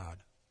call God?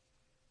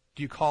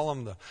 Do you call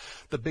Him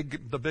the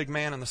big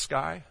man in the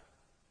sky?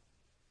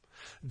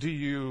 Do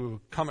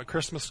you come at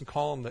Christmas and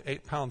call Him the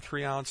 8-pound,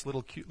 3-ounce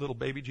cute little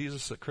baby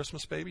Jesus at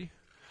Christmas baby?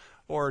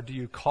 Or do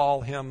you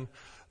call Him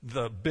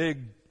the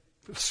big,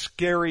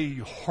 scary,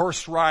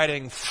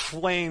 horse-riding,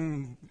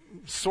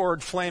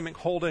 sword flaming,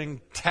 holding,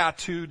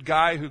 tattooed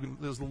guy who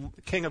is the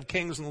King of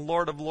Kings and the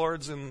Lord of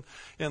Lords in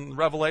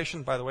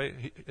Revelation? By the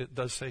way, it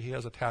does say he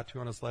has a tattoo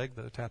on his leg.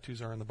 The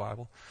tattoos are in the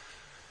Bible.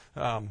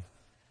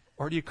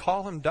 Or do you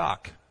call Him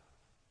Doc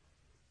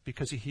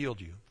because He healed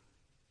you?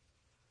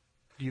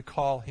 Do you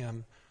call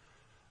Him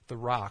the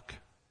Rock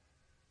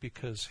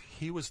because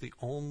He was the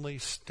only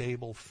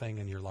stable thing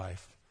in your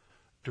life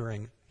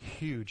during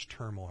huge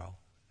turmoil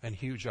and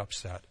huge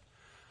upset?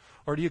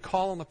 Or do you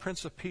call Him the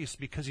Prince of Peace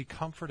because He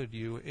comforted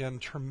you in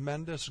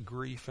tremendous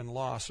grief and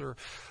loss? Or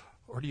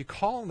do you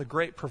call Him the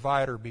great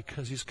provider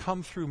because He's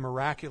come through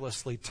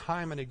miraculously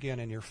time and again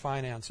in your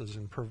finances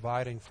and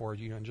providing for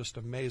you in just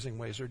amazing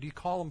ways? Or do you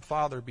call Him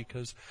Father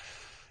because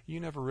you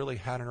never really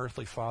had an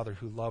earthly father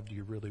who loved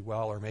you really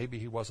well, or maybe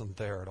he wasn't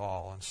there at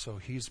all, and so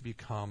He's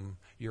become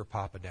your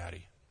Papa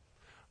Daddy?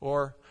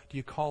 Or do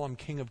you call Him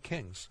King of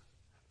Kings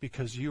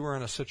because you were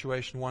in a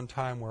situation one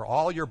time where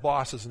all your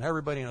bosses and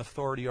everybody in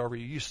authority over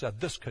you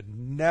said this could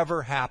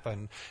never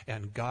happen,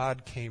 and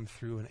God came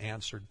through and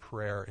answered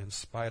prayer in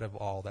spite of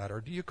all that? Or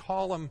do you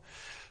call Him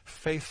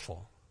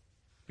faithful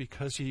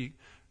because He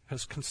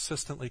has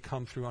consistently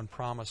come through on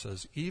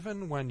promises?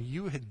 Even when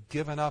you had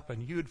given up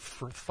and you had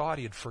thought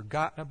He had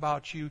forgotten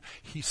about you,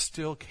 He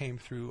still came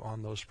through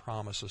on those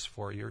promises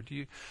for you. Or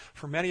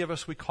for many of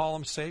us, we call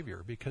Him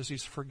Savior because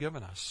He's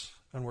forgiven us.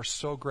 And we're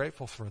so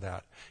grateful for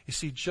that. You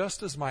see,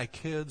 just as my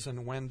kids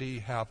and Wendy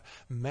have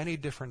many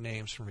different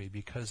names for me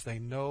because they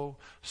know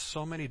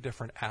so many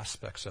different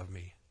aspects of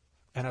me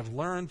and have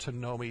learned to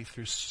know me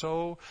through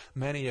so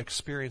many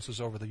experiences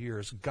over the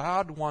years,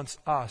 God wants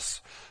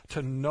us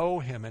to know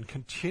Him and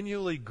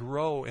continually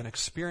grow in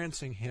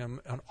experiencing Him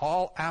and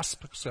all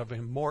aspects of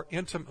Him more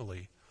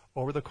intimately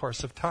over the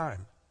course of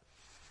time.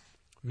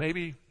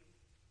 Maybe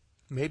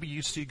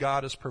you see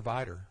God as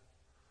provider,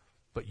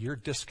 but you're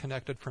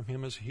disconnected from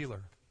Him as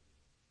healer.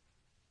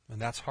 And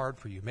that's hard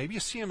for you. Maybe you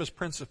see Him as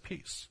Prince of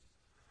Peace,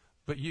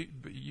 but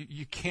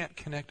you can't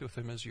connect with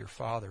Him as your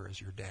father, as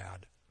your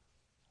dad.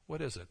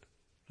 What is it?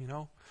 You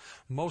know?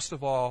 Most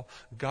of all,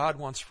 God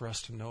wants for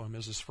us to know Him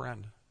as His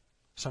friend.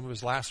 Some of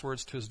His last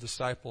words to His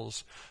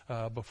disciples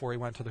before He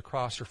went to the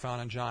cross are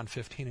found in John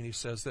 15, and He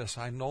says this: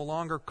 I no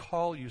longer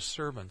call you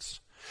servants,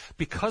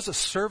 because a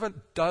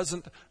servant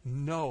doesn't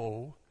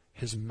know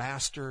his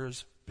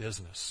master's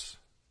business.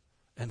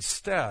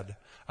 Instead,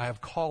 I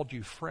have called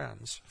you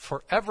friends,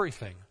 for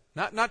everything,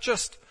 not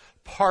just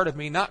part of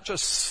me, not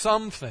just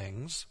some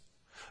things,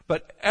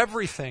 but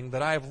everything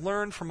that I have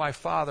learned from my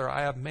Father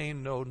I have made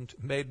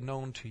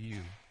known to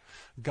you.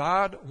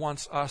 God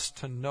wants us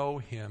to know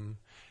Him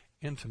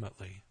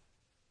intimately,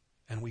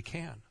 and we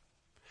can.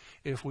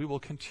 If we will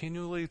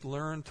continually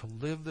learn to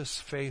live this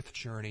faith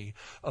journey,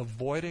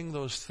 avoiding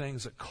those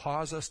things that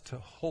cause us to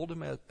hold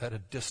Him at a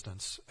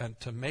distance and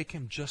to make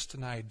Him just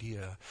an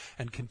idea,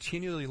 and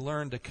continually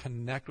learn to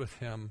connect with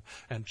Him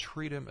and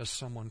treat Him as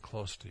someone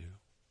close to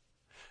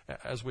you.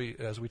 As we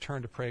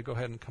turn to pray, go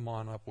ahead and come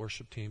on up,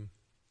 worship team.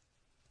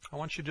 I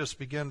want you to just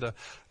begin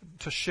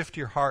to shift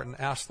your heart and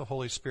ask the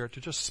Holy Spirit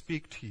to just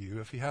speak to you,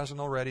 if He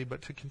hasn't already,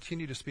 but to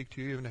continue to speak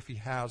to you, even if He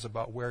has,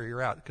 about where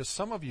you're at. Because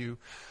some of you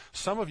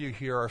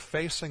here are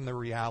facing the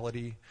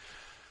reality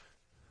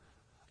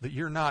that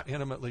you're not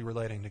intimately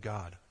relating to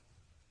God.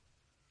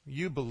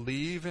 You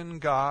believe in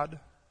God,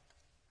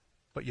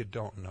 but you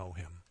don't know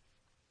Him.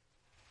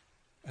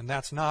 And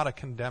that's not a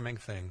condemning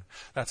thing.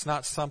 That's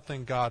not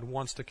something God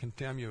wants to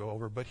condemn you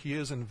over, but He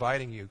is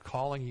inviting you,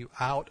 calling you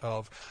out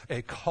of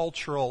a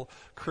cultural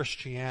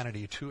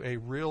Christianity to a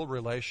real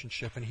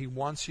relationship, and He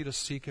wants you to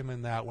seek Him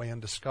in that way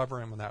and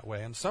discover Him in that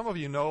way. And some of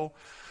you know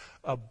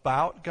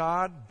about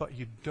God, but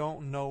you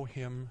don't know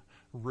Him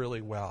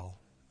really well.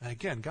 And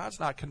again,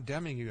 God's not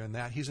condemning you in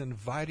that. He's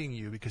inviting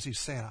you because He's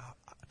saying,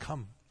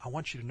 come, I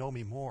want you to know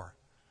me more.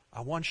 I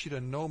want you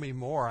to know me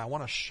more. I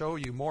want to show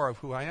you more of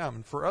who I am.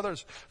 And for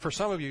others, for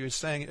some of you, He's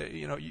saying,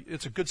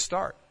 it's a good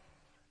start.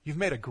 You've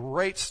made a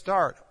great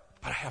start,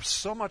 but I have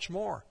so much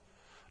more.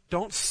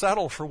 Don't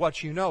settle for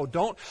what you know.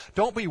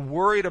 Don't be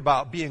worried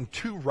about being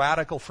too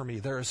radical for me.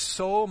 There is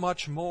so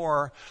much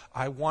more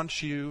I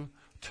want you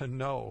to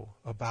know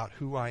about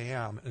who I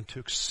am and to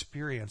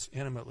experience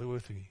intimately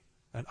with me.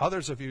 And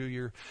others of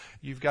you,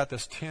 you've got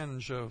this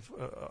tinge of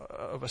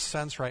a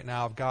sense right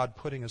now of God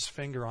putting His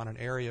finger on an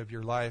area of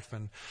your life,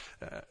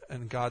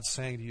 and God's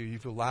saying to you,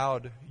 you've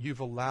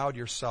allowed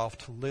yourself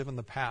to live in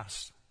the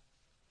past,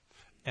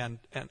 and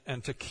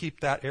to keep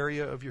that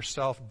area of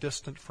yourself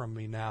distant from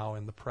me now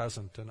in the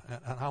present. And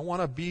I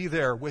want to be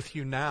there with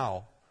you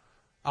now.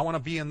 I want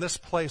to be in this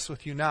place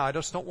with you now. I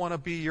just don't want to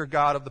be your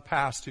God of the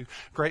past who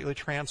greatly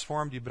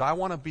transformed you, but I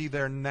want to be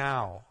there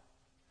now,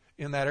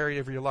 in that area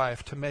of your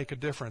life, to make a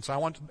difference. I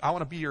want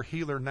to be your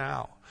healer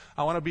now.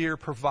 I want to be your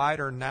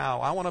provider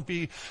now. I want to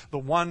be the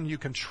one you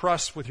can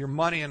trust with your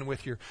money and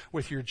with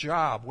your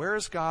job. Where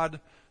is God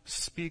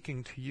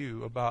speaking to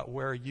you about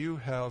where you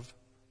have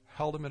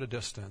held Him at a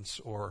distance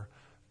or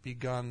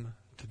begun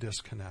to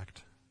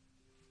disconnect?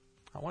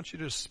 I want you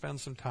to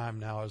spend some time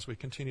now as we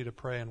continue to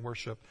pray and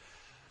worship,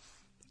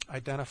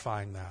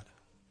 identifying that.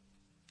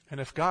 And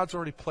if God's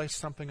already placed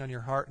something on your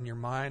heart and your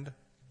mind,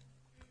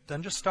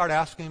 then just start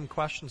asking Him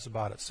questions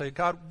about it. Say,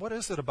 God, what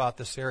is it about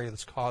this area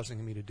that's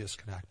causing me to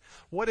disconnect?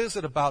 What is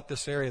it about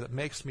this area that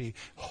makes me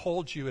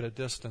hold you at a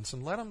distance?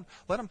 And let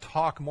him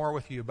talk more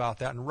with you about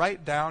that, and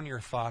write down your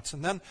thoughts.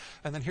 And then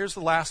here's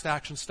the last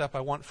action step I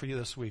want for you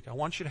this week. I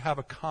want you to have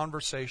a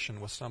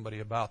conversation with somebody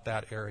about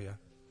that area.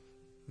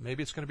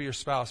 Maybe it's going to be your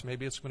spouse.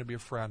 Maybe it's going to be a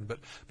friend.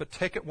 But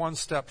take it one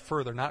step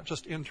further. Not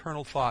just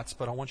internal thoughts,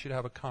 but I want you to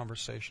have a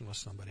conversation with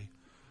somebody.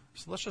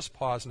 So let's just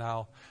pause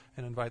now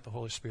and invite the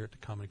Holy Spirit to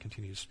come and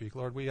continue to speak.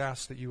 Lord, we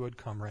ask that you would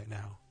come right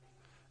now.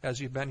 As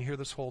you've been here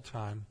this whole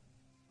time,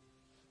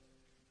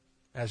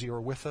 as you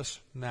are with us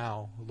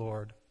now,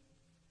 Lord,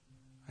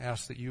 I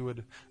ask that you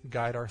would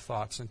guide our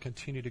thoughts and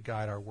continue to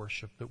guide our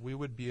worship, that we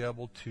would be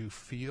able to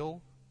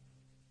feel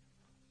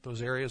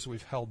those areas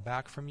we've held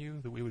back from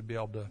you, that we would be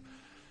able to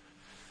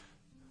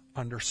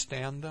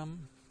understand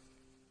them,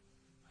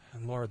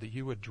 and Lord, that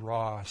you would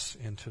draw us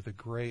into the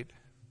great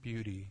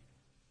beauty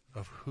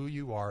of who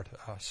you are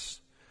to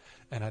us,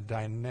 and a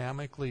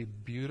dynamically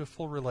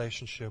beautiful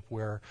relationship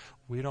where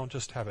we don't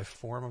just have a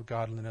form of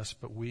godliness,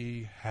 but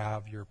we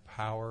have your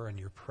power and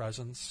your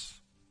presence,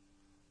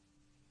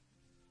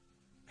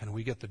 and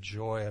we get the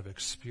joy of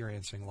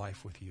experiencing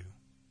life with you.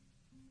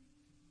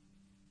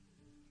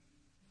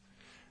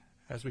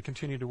 As we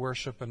continue to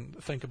worship and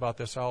think about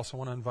this, I also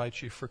want to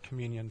invite you for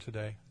communion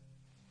today.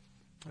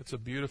 It's a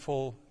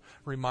beautiful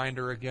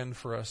reminder again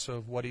for us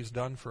of what He's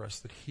done for us,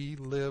 that He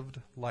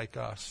lived like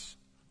us.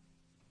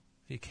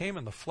 He came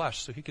in the flesh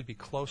so He could be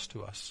close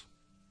to us,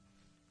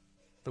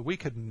 that we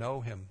could know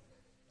Him,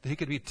 that He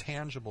could be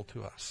tangible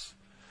to us.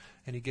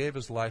 And He gave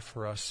His life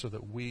for us so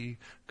that we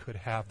could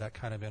have that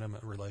kind of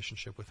intimate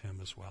relationship with Him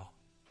as well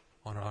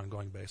on an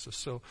ongoing basis.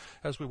 So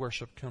as we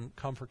worship,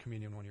 come for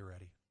communion when you're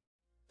ready.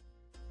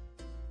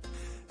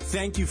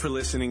 Thank you for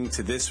listening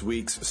to this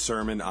week's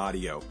sermon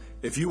audio.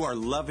 If you are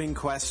loving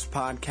Quest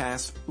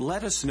Podcast,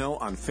 let us know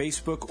on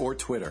Facebook or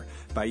Twitter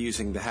by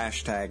using the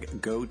hashtag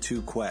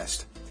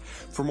 #GoToQuest.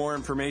 For more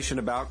information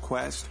about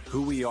Quest,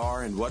 who we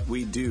are and what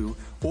we do,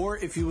 or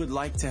if you would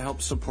like to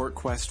help support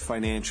Quest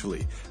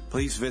financially,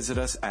 please visit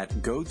us at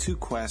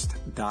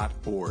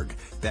gotoquest.org.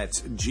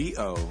 That's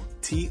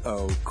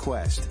GOTO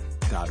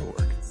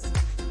Quest.org.